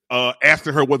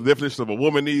asking her what the definition of a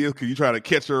woman is. Can you try to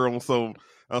catch her on some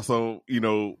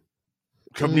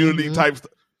community type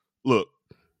stuff? Look,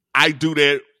 I do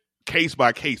that case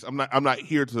by case. I'm not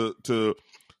here to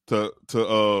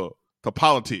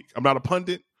politic. I'm not a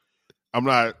pundit. I'm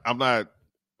not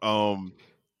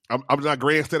I'm not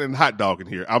grandstanding hot dog in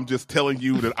here. I'm just telling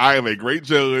you that I am a great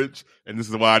judge, and this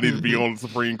is why I need to be on the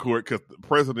Supreme Court, because the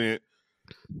president,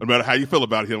 no matter how you feel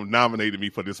about him, nominated me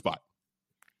for this spot.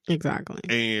 Exactly.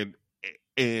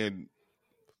 And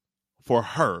for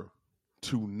her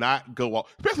to not go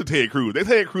off, especially Ted Cruz. That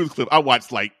Ted Cruz clip I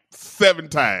watched like 7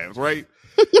 times, right?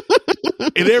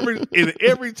 and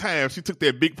every time she took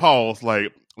that big pause,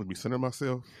 like, let me center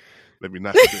myself. Let me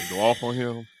not sit there and go off on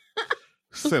him.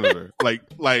 Senator,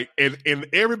 and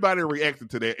everybody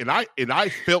reacted to that, and I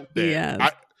felt that.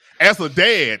 Yes. As a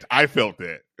dad, I felt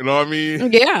that. You know what I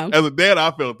mean? Yeah. As a dad,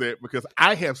 I felt that because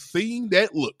I have seen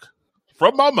that look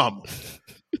from my mama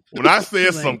when I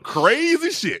said some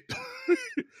crazy shit,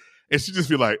 and she just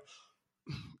be like,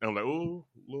 and I'm like, oh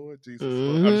Lord Jesus,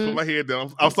 I just put my head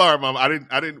down. I'm sorry, Mama. I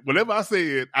didn't. Whatever I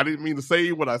said, I didn't mean to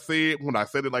say what I said when I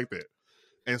said it like that.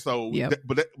 And so,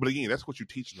 but again, that's what you're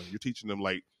teaching them. You're teaching them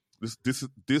like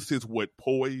this is what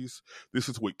poise. This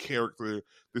is what character.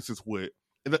 This is what.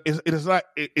 And it's not.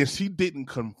 And she didn't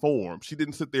conform. She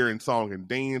didn't sit there and song and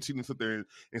dance. She didn't sit there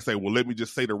and say, "Well, let me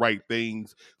just say the right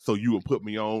things so you would put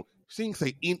me on." She didn't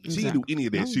say. She didn't do any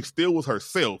of that. No. She still was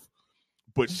herself,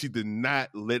 but she did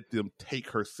not let them take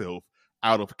herself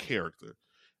out of character.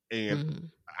 And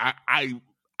I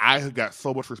have got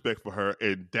so much respect for her,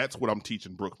 and that's what I'm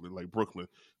teaching Brooklyn. Like, Brooklyn,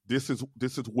 this is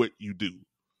what you do.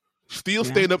 Still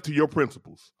stand up to your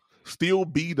principles. Still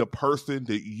be the person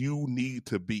that you need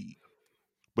to be,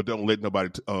 but don't let nobody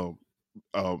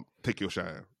take your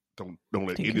shine. Don't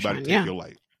let anybody take your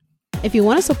light. If you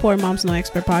want to support Moms No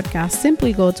Expert podcast,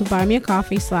 simply go to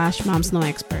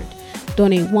buymeacoffee.com/momsnoexpert.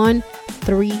 Donate $1,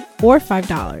 $3, or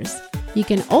 $5. You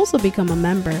can also become a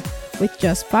member with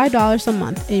just $5 a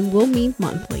month and will meet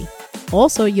monthly.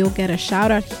 Also, you'll get a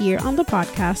shout out here on the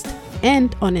podcast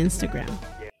and on Instagram.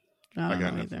 I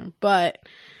don't know either, but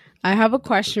I have a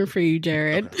question for you,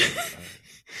 Jared. Okay.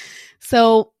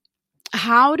 So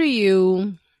how do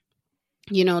you,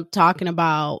 talking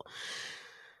about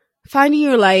finding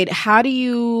your light, how do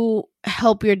you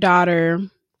help your daughter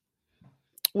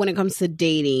when it comes to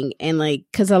dating? And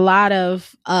because a lot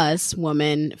of us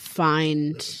women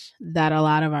find that a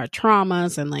lot of our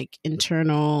traumas and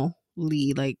internally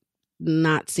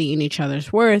not seeing each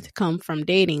other's worth come from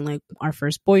dating, like our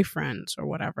first boyfriends or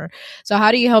whatever. So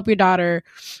how do you help your daughter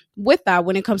with that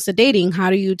when it comes to dating?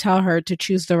 How do you tell her to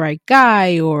choose the right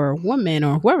guy or woman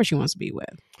or whoever she wants to be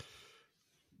with?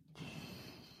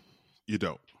 You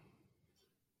don't.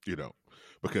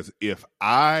 Because if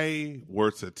I were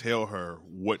to tell her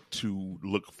what to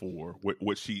look for,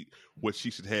 what she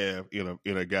should have in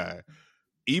a guy,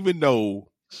 even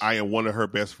though I am one of her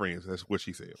best friends, that's what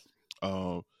she said.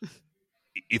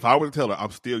 If I were to tell her,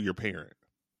 I'm still your parent,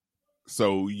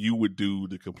 so you would do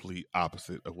the complete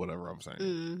opposite of whatever I'm saying.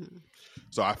 Mm-hmm.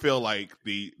 So I feel like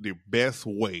the best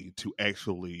way to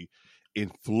actually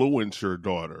influence your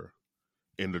daughter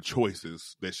in the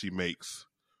choices that she makes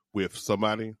with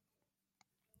somebody,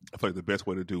 I feel like the best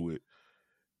way to do it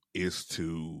is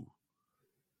to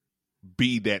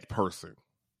be that person.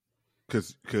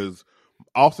 Because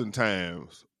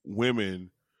oftentimes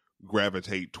women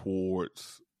gravitate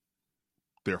towards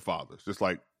their fathers, just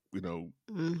like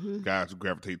guys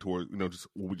gravitate towards just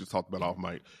what we just talked about off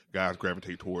mic. Guys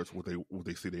gravitate towards what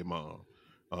they see their mom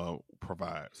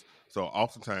provides. So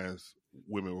oftentimes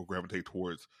women will gravitate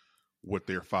towards what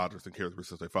their fathers and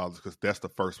characteristics of their fathers, because that's the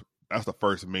first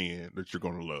man that you're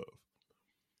going to love.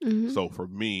 Mm-hmm. So for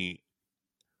me,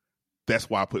 that's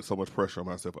why I put so much pressure on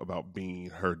myself about being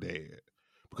her dad,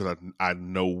 because I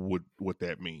know what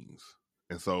that means.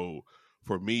 And so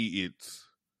for me, it's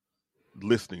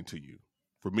listening to you.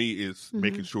 For me, it's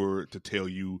making sure to tell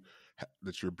you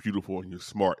that you're beautiful and you're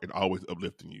smart and always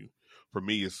uplifting you. For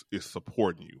me, it's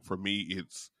supporting you. For me,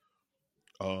 it's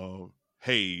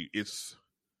hey, it's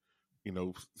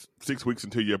 6 weeks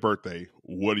until your birthday.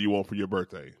 What do you want for your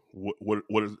birthday? What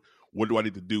do I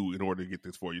need to do in order to get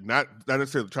this for you? Not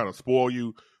necessarily trying to spoil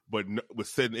you, but with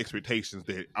setting expectations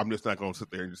that I'm just not going to sit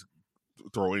there and just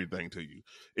throw anything to you.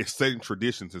 It's setting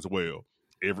traditions as well.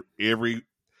 Every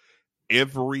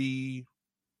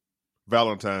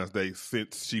Valentine's Day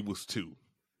since she was 2,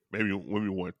 maybe when we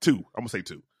were 2, I'm gonna say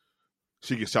 2.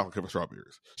 She gets chocolate covered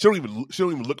strawberries. She don't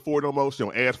even look for it no more. She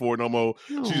don't ask for it no more.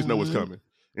 Aww. She just know it's coming.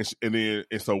 And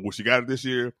so when she got it this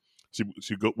year, she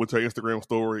went to her Instagram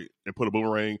story and put a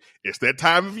boomerang. It's that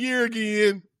time of year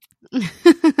again.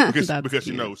 because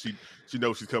she knows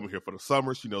she's coming here for the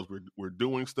summer. She knows we're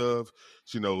doing stuff.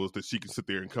 She knows that she can sit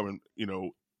there and come and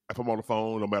if I'm on the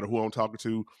phone, no matter who I'm talking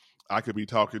to, I could be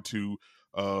talking to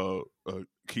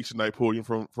Keisha Knight Pulliam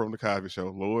from the Cosby Show.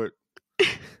 Lord,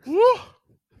 woo,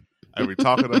 I be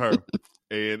talking to her,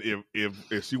 And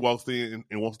if she walks in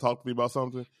and wants to talk to me about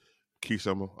something,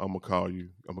 Keisha, I'm gonna call you.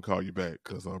 I'm gonna call you back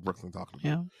because Brooklyn talking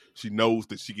to me. She knows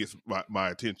that she gets my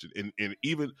attention, and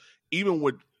even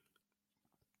with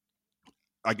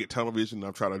I get television,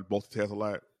 I'm trying to multitask a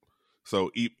lot.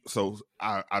 So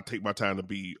I take my time to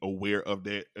be aware of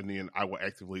that, and then I will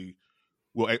actively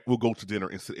we'll go to dinner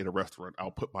and sit in a restaurant.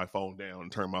 I'll put my phone down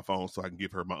and turn my phone so I can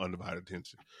give her my undivided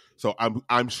attention. So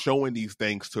I'm showing these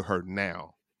things to her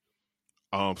now,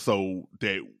 so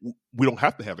that we don't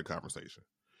have to have the conversation.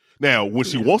 Now, when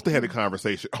she wants to have the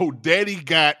conversation, daddy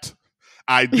got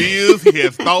ideas, he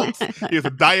has thoughts, he has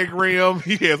a diagram,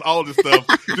 he has all this stuff.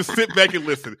 Just sit back and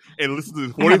listen to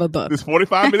this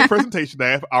 45-minute presentation that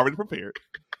I have already prepared.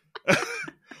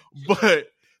 But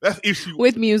that's issue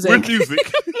with music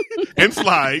and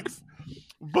slides.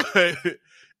 But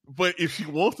if she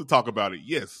wants to talk about it,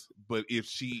 yes. But if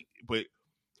she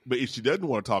doesn't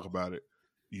want to talk about it,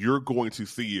 you're going to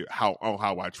see how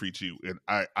I treat you, and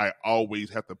I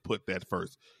always have to put that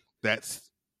first. That's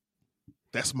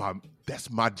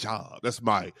my job. That's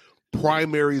my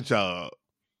primary job.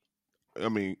 I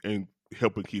mean, and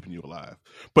helping keeping you alive.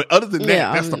 But other than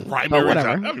that, that's the primary job.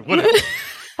 I mean, whatever.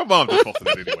 My mom does most of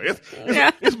it anyway.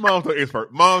 It's mom's the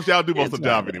expert. Moms, y'all do most of the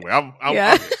job anyway. I'm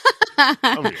here.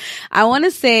 I want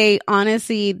to say,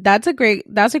 honestly, that's a great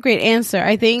answer.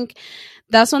 I think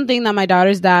that's one thing that my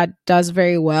daughter's dad does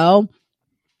very well.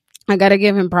 I got to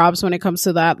give him props when it comes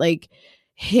to that. Like,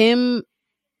 him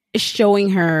showing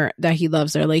her that he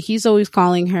loves her. Like, he's always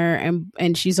calling her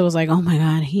and she's always like, oh my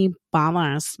God, he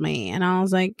bothers me. And I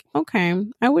was like, okay,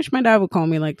 I wish my dad would call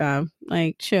me like that.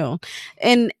 Like, chill.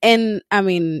 And I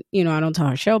mean, I don't tell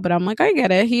her chill, but I'm like, I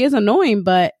get it. He is annoying,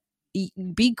 but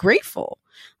be grateful.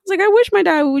 I was like, I wish my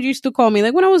dad would used to call me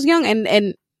like when I was young,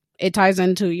 and it ties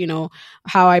into,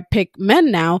 how I pick men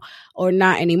now, or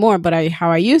not anymore, but how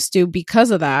I used to,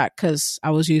 because of that, because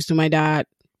I was used to my dad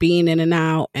being in and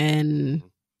out. And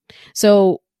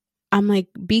so I'm like,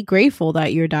 be grateful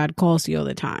that your dad calls you all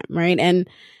the time, right? And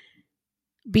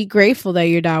be grateful that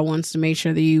your dad wants to make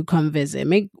sure that you come visit.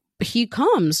 He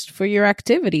comes for your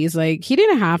activities. Like, he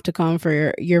didn't have to come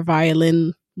for your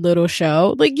violin little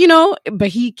show, like, but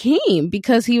he came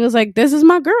because he was like, this is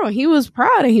my girl. He was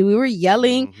proud, and we were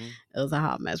yelling. Mm-hmm. It was a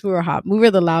hot mess. We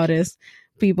were the loudest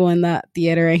people in that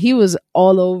theater, and he was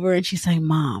all over. And she's like,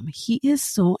 Mom, he is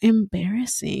so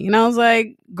embarrassing. And I was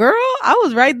like, girl, I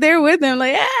was right there with him,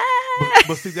 like, ah.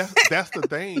 But see, that's the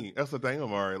thing. That's the thing,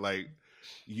 Amari. Like,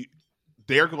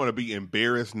 they're going to be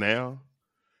embarrassed now.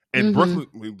 And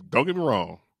Brooklyn, don't get me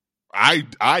wrong, I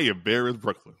embarrass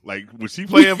Brooklyn. Like, when she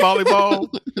playing volleyball,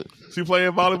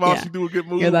 she do a good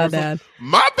move. You're that dad.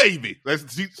 My baby.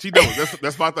 She knows.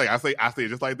 That's my thing. I say it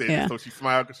just like that. Yeah. So she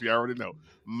smiled because she already know.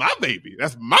 My baby.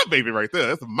 That's my baby right there.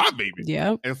 That's my baby.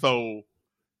 Yeah. And so,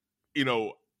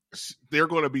 they're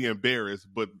going to be embarrassed,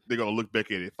 but they're going to look back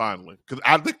at it finally. Because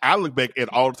I think I look back at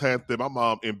all the times that my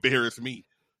mom embarrassed me.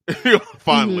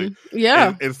 Finally. Mm-hmm.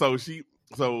 Yeah. And so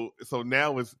so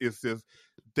now it's just,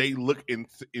 they look in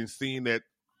seeing that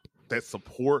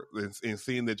support and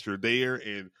seeing that you're there,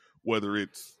 and whether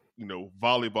it's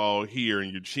volleyball here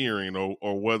and you're cheering,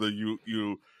 or whether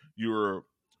you're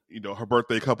her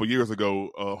birthday a couple years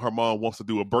ago, her mom wants to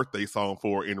do a birthday song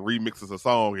for her and remixes a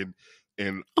song,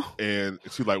 and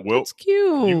she's like, well, that's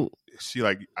cute. She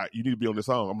like, you need to be on this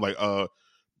song. I'm like,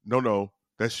 no,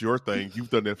 that's your thing. You've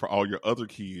done that for all your other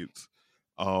kids.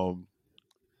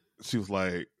 She was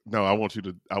like, no, I want you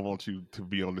to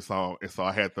be on the song. And so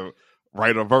I had to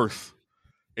write a verse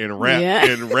and rap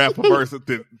a verse.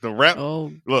 The rap.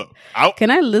 Oh. Look,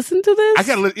 can I listen to this? I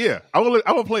gotta. Yeah, I'll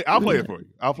play it for you.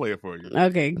 I'll play it for you.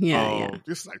 Okay. Yeah.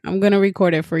 Just like, I'm gonna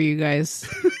record it for you guys,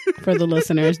 for the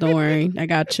listeners. Don't worry, I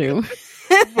got you.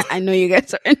 I know you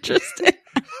guys are interested.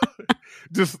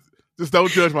 just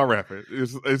don't judge my rapping.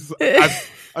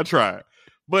 I tried,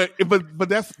 but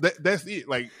that's it.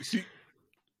 Like,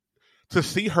 to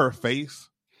see her face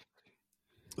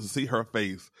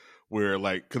where,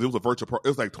 like, because it was a virtual party. It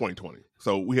was like 2020,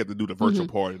 so we had to do the virtual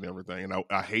party and everything, and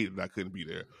I hated that I couldn't be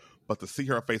there. But to see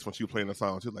her face when she was playing the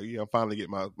song, she was like, yeah, I'm finally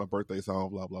getting my birthday song,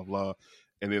 blah blah blah.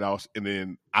 And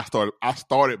then I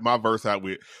started my verse out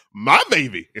with my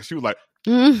baby, and she was like,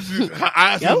 her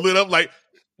eyes just lit up like,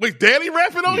 wait, Daddy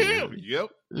rapping on here? Yep.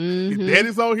 Mm-hmm.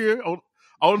 Daddy's on here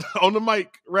on the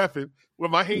mic rapping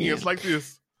with my hands like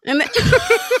this. And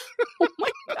oh my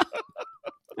God.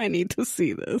 I need to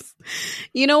see this.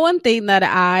 One thing that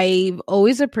I've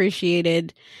always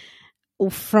appreciated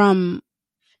from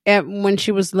when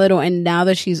she was little, and now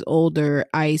that she's older,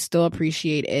 I still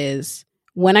appreciate, is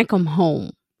when I come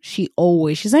home, she's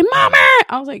like, Mama!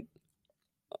 I was like,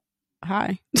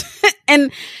 hi.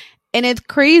 and it's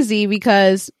crazy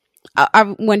because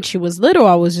when she was little,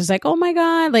 I was just like, oh my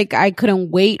God, like I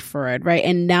couldn't wait for it. Right.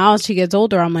 And now as she gets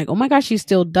older, I'm like, oh my gosh, she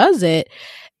still does it.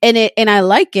 And I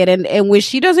like it. And when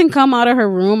she doesn't come out of her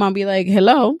room, I'll be like,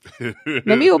 hello,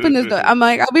 let me open this door. I'm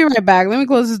like, I'll be right back. Let me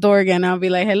close this door again. I'll be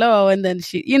like, hello. And then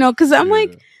she, cause I'm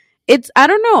like, I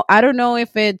don't know. I don't know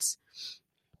if it's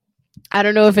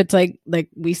like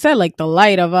we said, like the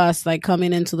light of us like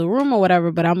coming into the room or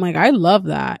whatever, but I'm like, I love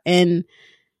that. And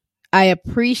I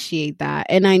appreciate that.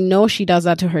 And I know she does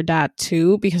that to her dad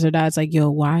too, because her dad's like, yo,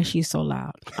 why is she so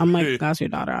loud? I'm like, that's your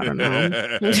daughter. I don't know.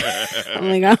 I'm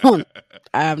like,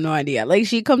 I have no idea. Like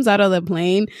she comes out of the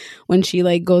plane when she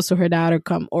like goes to her dad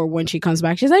or when she comes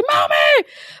back, she's like, mommy,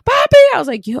 papi. I was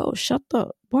like, yo, shut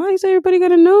up. Why is everybody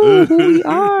gonna know who we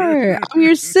are? I'm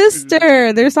your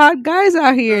sister. There's hot guys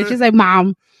out here. She's like,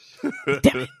 mom.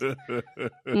 Damn it.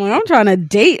 I'm like, I'm trying to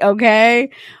date, okay?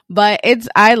 But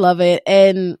I love it.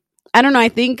 And I don't know, I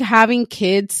think having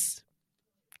kids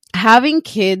have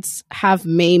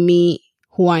made me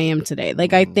who I am today.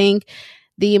 Like I think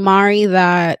the Imari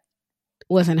that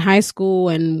was in high school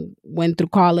and went through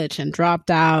college and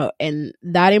dropped out, and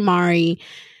that Imari,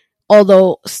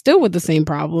 although still with the same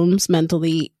problems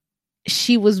mentally,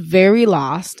 she was very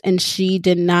lost and she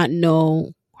did not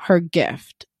know her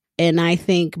gift. And I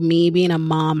think me being a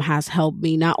mom has helped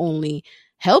me not only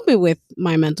help me with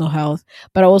my mental health,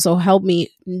 but also help me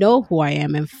know who I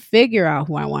am and figure out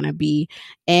who I want to be.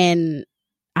 And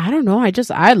I don't know,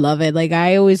 I love it. Like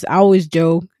I always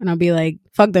joke and I'll be like,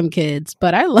 fuck them kids.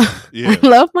 But I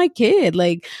love my kid.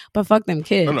 Like, but fuck them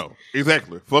kids. No,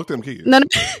 exactly. Fuck them kids. No,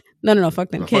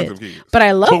 fuck them kids. But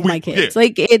I love my kids. Yeah.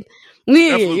 Like it.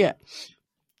 Yeah.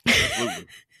 Absolutely.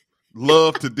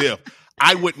 Love to death.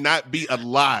 I would not be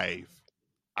alive.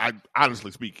 I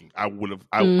honestly speaking, I would have.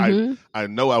 I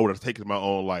know I would have taken my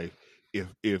own life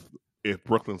if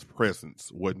Brooklyn's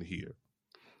presence wasn't here.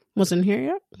 Wasn't here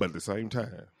yet. But at the same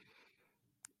time,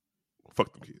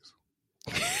 fuck them kids.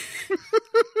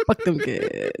 Fuck them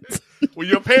kids. Well,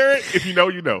 you're a parent. If you know,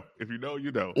 you know. If you know,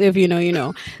 you know. If you know, you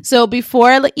know. So before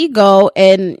I let you go,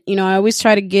 and I always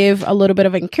try to give a little bit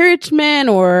of encouragement,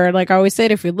 or like I always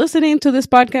said, if you're listening to this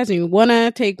podcast and you want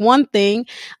to take one thing,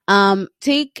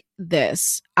 take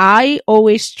this. I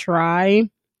always try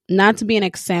not to be an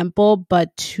example,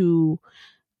 but to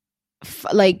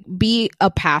be a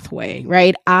pathway,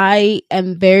 right? I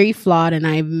am very flawed and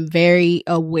I'm very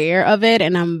aware of it,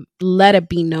 and I'm let it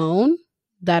be known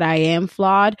that I am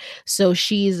flawed. So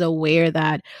she's aware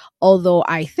that although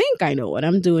I think I know what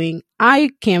I'm doing,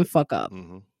 I can fuck up.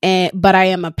 But I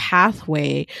am a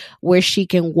pathway where she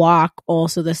can walk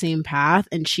also the same path,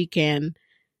 and she can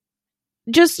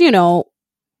just,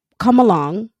 come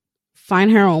along,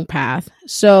 find her own path.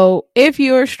 So if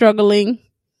you're struggling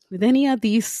with any of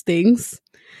these things,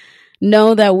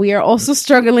 know that we are also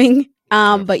struggling,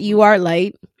 but you are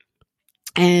light.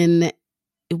 And,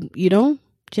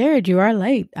 Jared, you are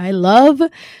light. I love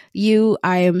you.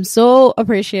 I am so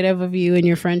appreciative of you and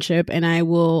your friendship, and I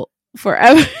will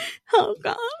forever. Oh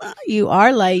God, you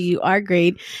are light. You are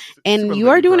great, and you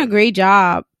are doing a great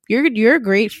job. You're a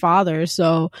great father.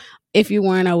 So if you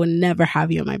weren't, I would never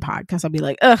have you on my podcast. I'll be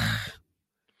like, ugh,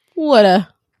 what a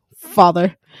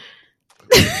father.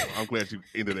 I'm glad you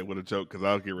ended it with a joke, because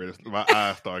I'll get ready. My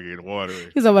eyes start getting watery.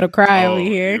 Because I'm gonna cry over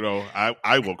here.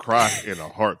 I will cry in a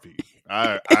heartbeat.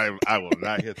 I will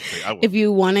not hesitate. If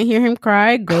you want to hear him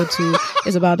cry, go to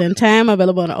It's About Damn Time,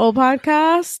 available on the old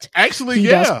podcast.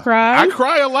 Actually, I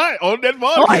cry a lot on that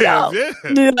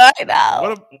podcast. Dude, I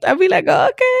know. I'll be like, oh,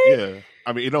 okay. Yeah.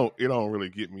 I mean, it don't really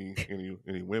get me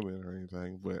any women or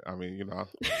anything, but I mean, it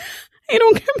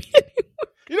don't get me any.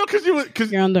 Because you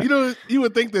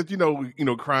would think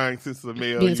that crying since a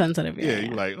male being sensitive. Yeah,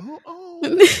 you're like,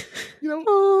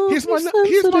 here's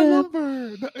my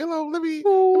number. Let me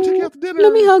take you out to dinner.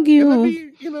 Let me hug you. Let me,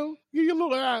 give you a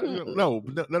little. No,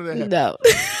 none of that happens. No,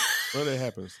 none of that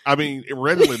happens. I mean,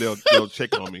 randomly they'll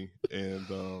check on me and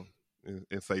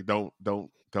say, don't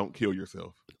kill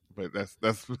yourself. But that's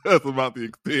about the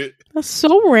extent. That's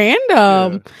so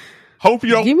random. Yeah. Hope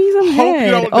you don't. Give me some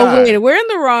head. Oh wait, we're in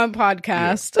the wrong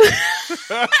podcast.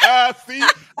 Yeah. See,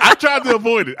 I tried to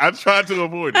avoid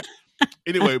it.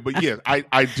 Anyway, but yes,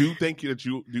 I do think that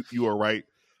you are right.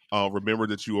 Remember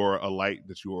that you are a light,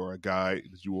 that you are a guide,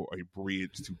 that you are a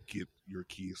bridge to get your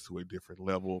kids to a different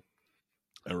level.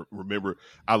 And remember,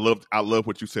 I love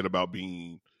what you said about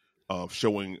being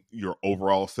showing your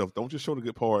overall self. Don't just show the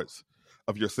good parts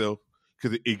of yourself,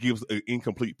 because it gives an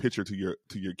incomplete picture to your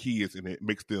kids, and it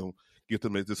makes them give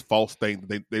them this false thing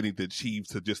that they need to achieve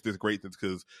to just this greatness,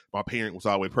 because my parent was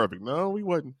always perfect. No, we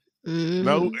wasn't. Mm-hmm.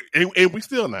 No, and we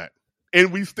still not.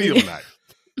 and we still not.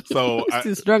 So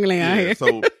still struggling out here.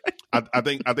 So I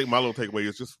think my little takeaway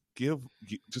is just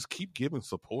keep giving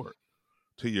support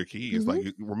to your kids.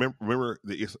 Like remember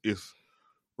that it's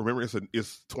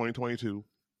 2022,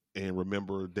 and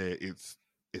remember that it's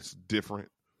different.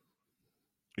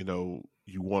 You know,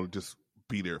 you want to just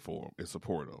be there for them and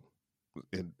support them,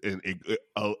 and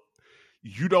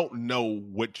you don't know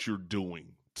what you're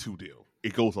doing to them.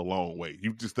 It goes a long way.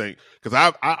 You just think, because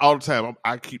I all the time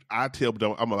I tell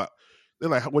them, they're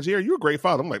like, well, Jerry, you're a great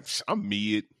father. I'm like, I'm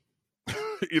mid.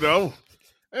 You know,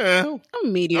 I'm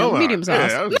medium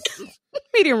sauce,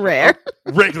 medium rare,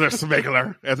 regular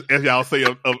smuggler, as y'all say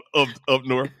up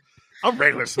north. I'm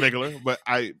regular smuggler, but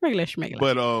regular smuggler.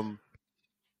 But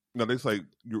no, they say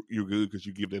you're good because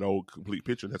you give that old complete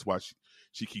picture. That's why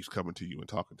she keeps coming to you and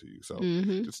talking to you. So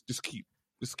just keep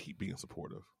being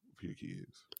supportive of your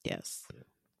kids. Yes. Yeah.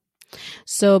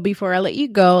 So before I let you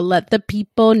go, let the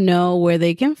people know where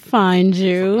they can find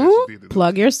you.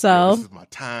 Plug yourself. This is my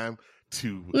time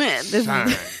to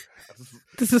shine.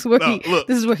 This is where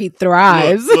he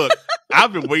thrives. Look,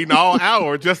 I've been waiting all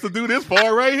hour just to do this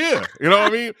part right here. You know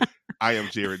what I mean? I am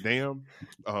Jared Dam.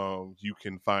 You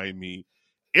can find me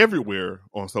everywhere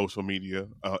on social media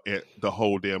at The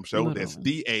Whole Damn Show. That's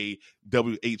DAWHOLE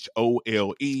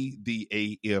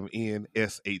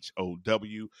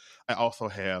I also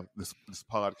have this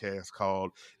podcast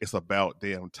called It's About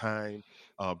Damn Time.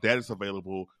 That is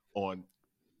available on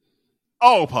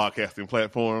all podcasting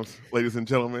platforms, ladies and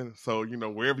gentlemen. So, you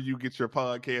know, wherever you get your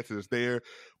podcast, it's there.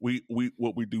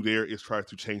 What we do there is try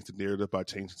to change the narrative by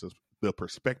changing the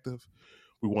perspective.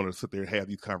 We want to sit there and have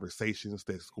these conversations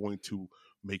that's going to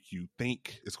make you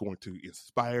think, it's going to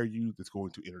inspire you, that's going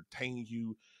to entertain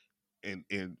you, and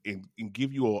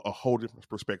give you a whole different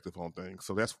perspective on things.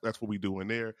 So that's what we do in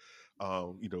there.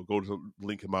 You know, go to the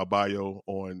link in my bio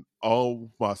on all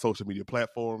my social media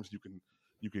platforms. You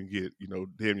can get, you know,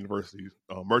 Damn University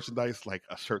merchandise, like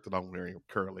a shirt that I'm wearing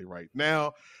currently right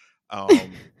now.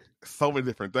 So many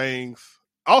different things.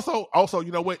 Also,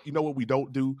 you know what we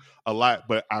don't do a lot,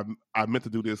 but I meant to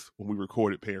do this when we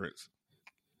recorded Parents,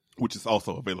 which is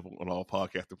also available on all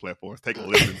podcasting platforms. Take a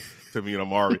listen to me and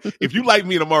Amari. If you like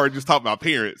me and Amari just talk about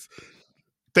parents,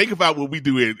 think about what we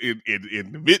do in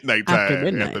the midnight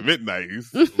time. After midnight.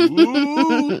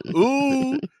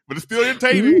 Ooh, but it's still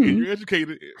entertaining and you're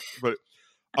educated. But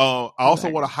I also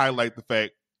want to highlight the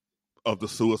fact of the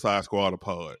Suicide Squad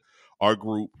Pod. Our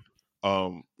group,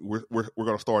 we're going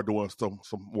to start doing some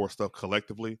more stuff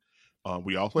collectively.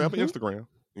 We also have an Instagram,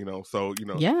 you know, so, you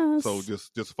know, yes. So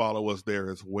just follow us there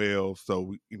as well.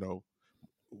 So, you know,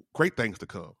 great things to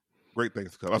come. Great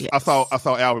things to come. Yes. I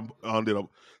saw Alvin did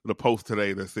a post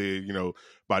today that said, you know,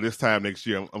 by this time next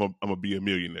year, I'm gonna be a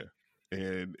millionaire.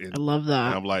 And I love that.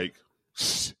 And I'm like,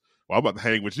 well, I'm about to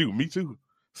hang with you. Me too.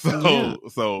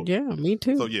 So yeah, me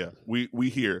too. So yeah, we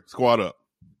here. Squad up.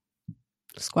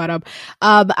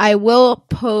 I will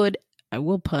put. I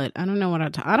don't know what I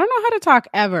don't know how to talk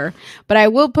ever, but I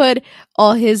will put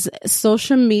all his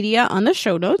social media on the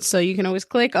show notes, so you can always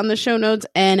click on the show notes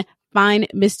and find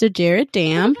Mr. Jared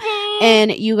Dam.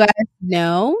 And you guys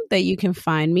know that you can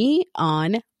find me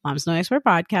on Mom's No Expert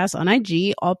Podcast on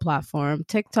IG, all platform,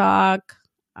 TikTok,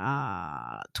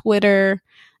 Twitter,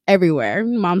 everywhere.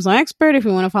 Mom's No Expert. If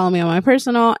you want to follow me on my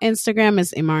personal Instagram,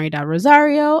 it's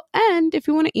imari.rosario. And if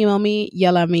you want to email me,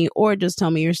 yell at me, or just tell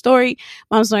me your story,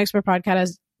 Mom's No Expert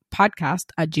podcast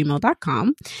at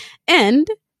gmail.com. And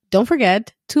don't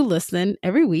forget to listen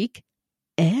every week.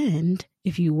 And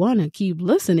if you want to keep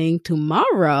listening,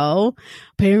 tomorrow,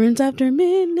 Parents After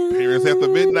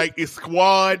Midnight is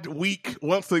Squad Week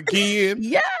once again.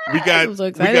 Yeah, we got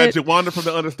Jawanda from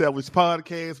the Unestablished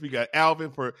Podcast. We got Alvin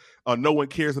for No One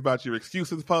Cares About Your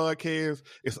Excuses podcast.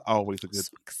 It's always a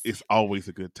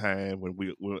good time when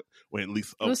at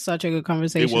least it was such a good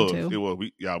conversation. It was.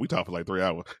 We talked for like 3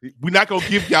 hours. We're not gonna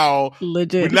give y'all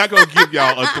legit. We're not gonna give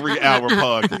y'all a 3-hour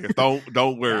podcast.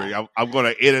 Don't worry. I'm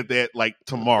gonna edit that like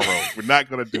tomorrow. We're not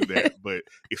going to do that, but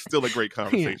it's still a great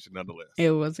conversation nonetheless.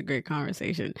 It was a great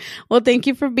conversation. Well, thank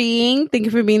you for being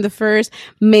the first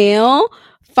male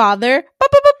father.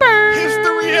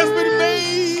 History has been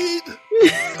made.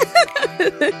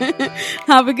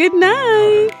 Have a good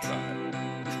night.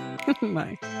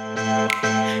 Bye.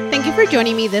 Thank you for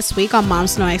joining me this week on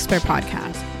Mom's No Expert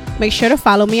Podcast. Make sure to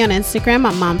follow me on Instagram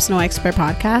at Mom's No Expert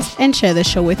Podcast and share this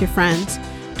show with your friends.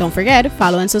 Don't forget,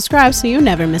 follow and subscribe so you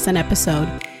never miss an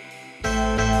episode.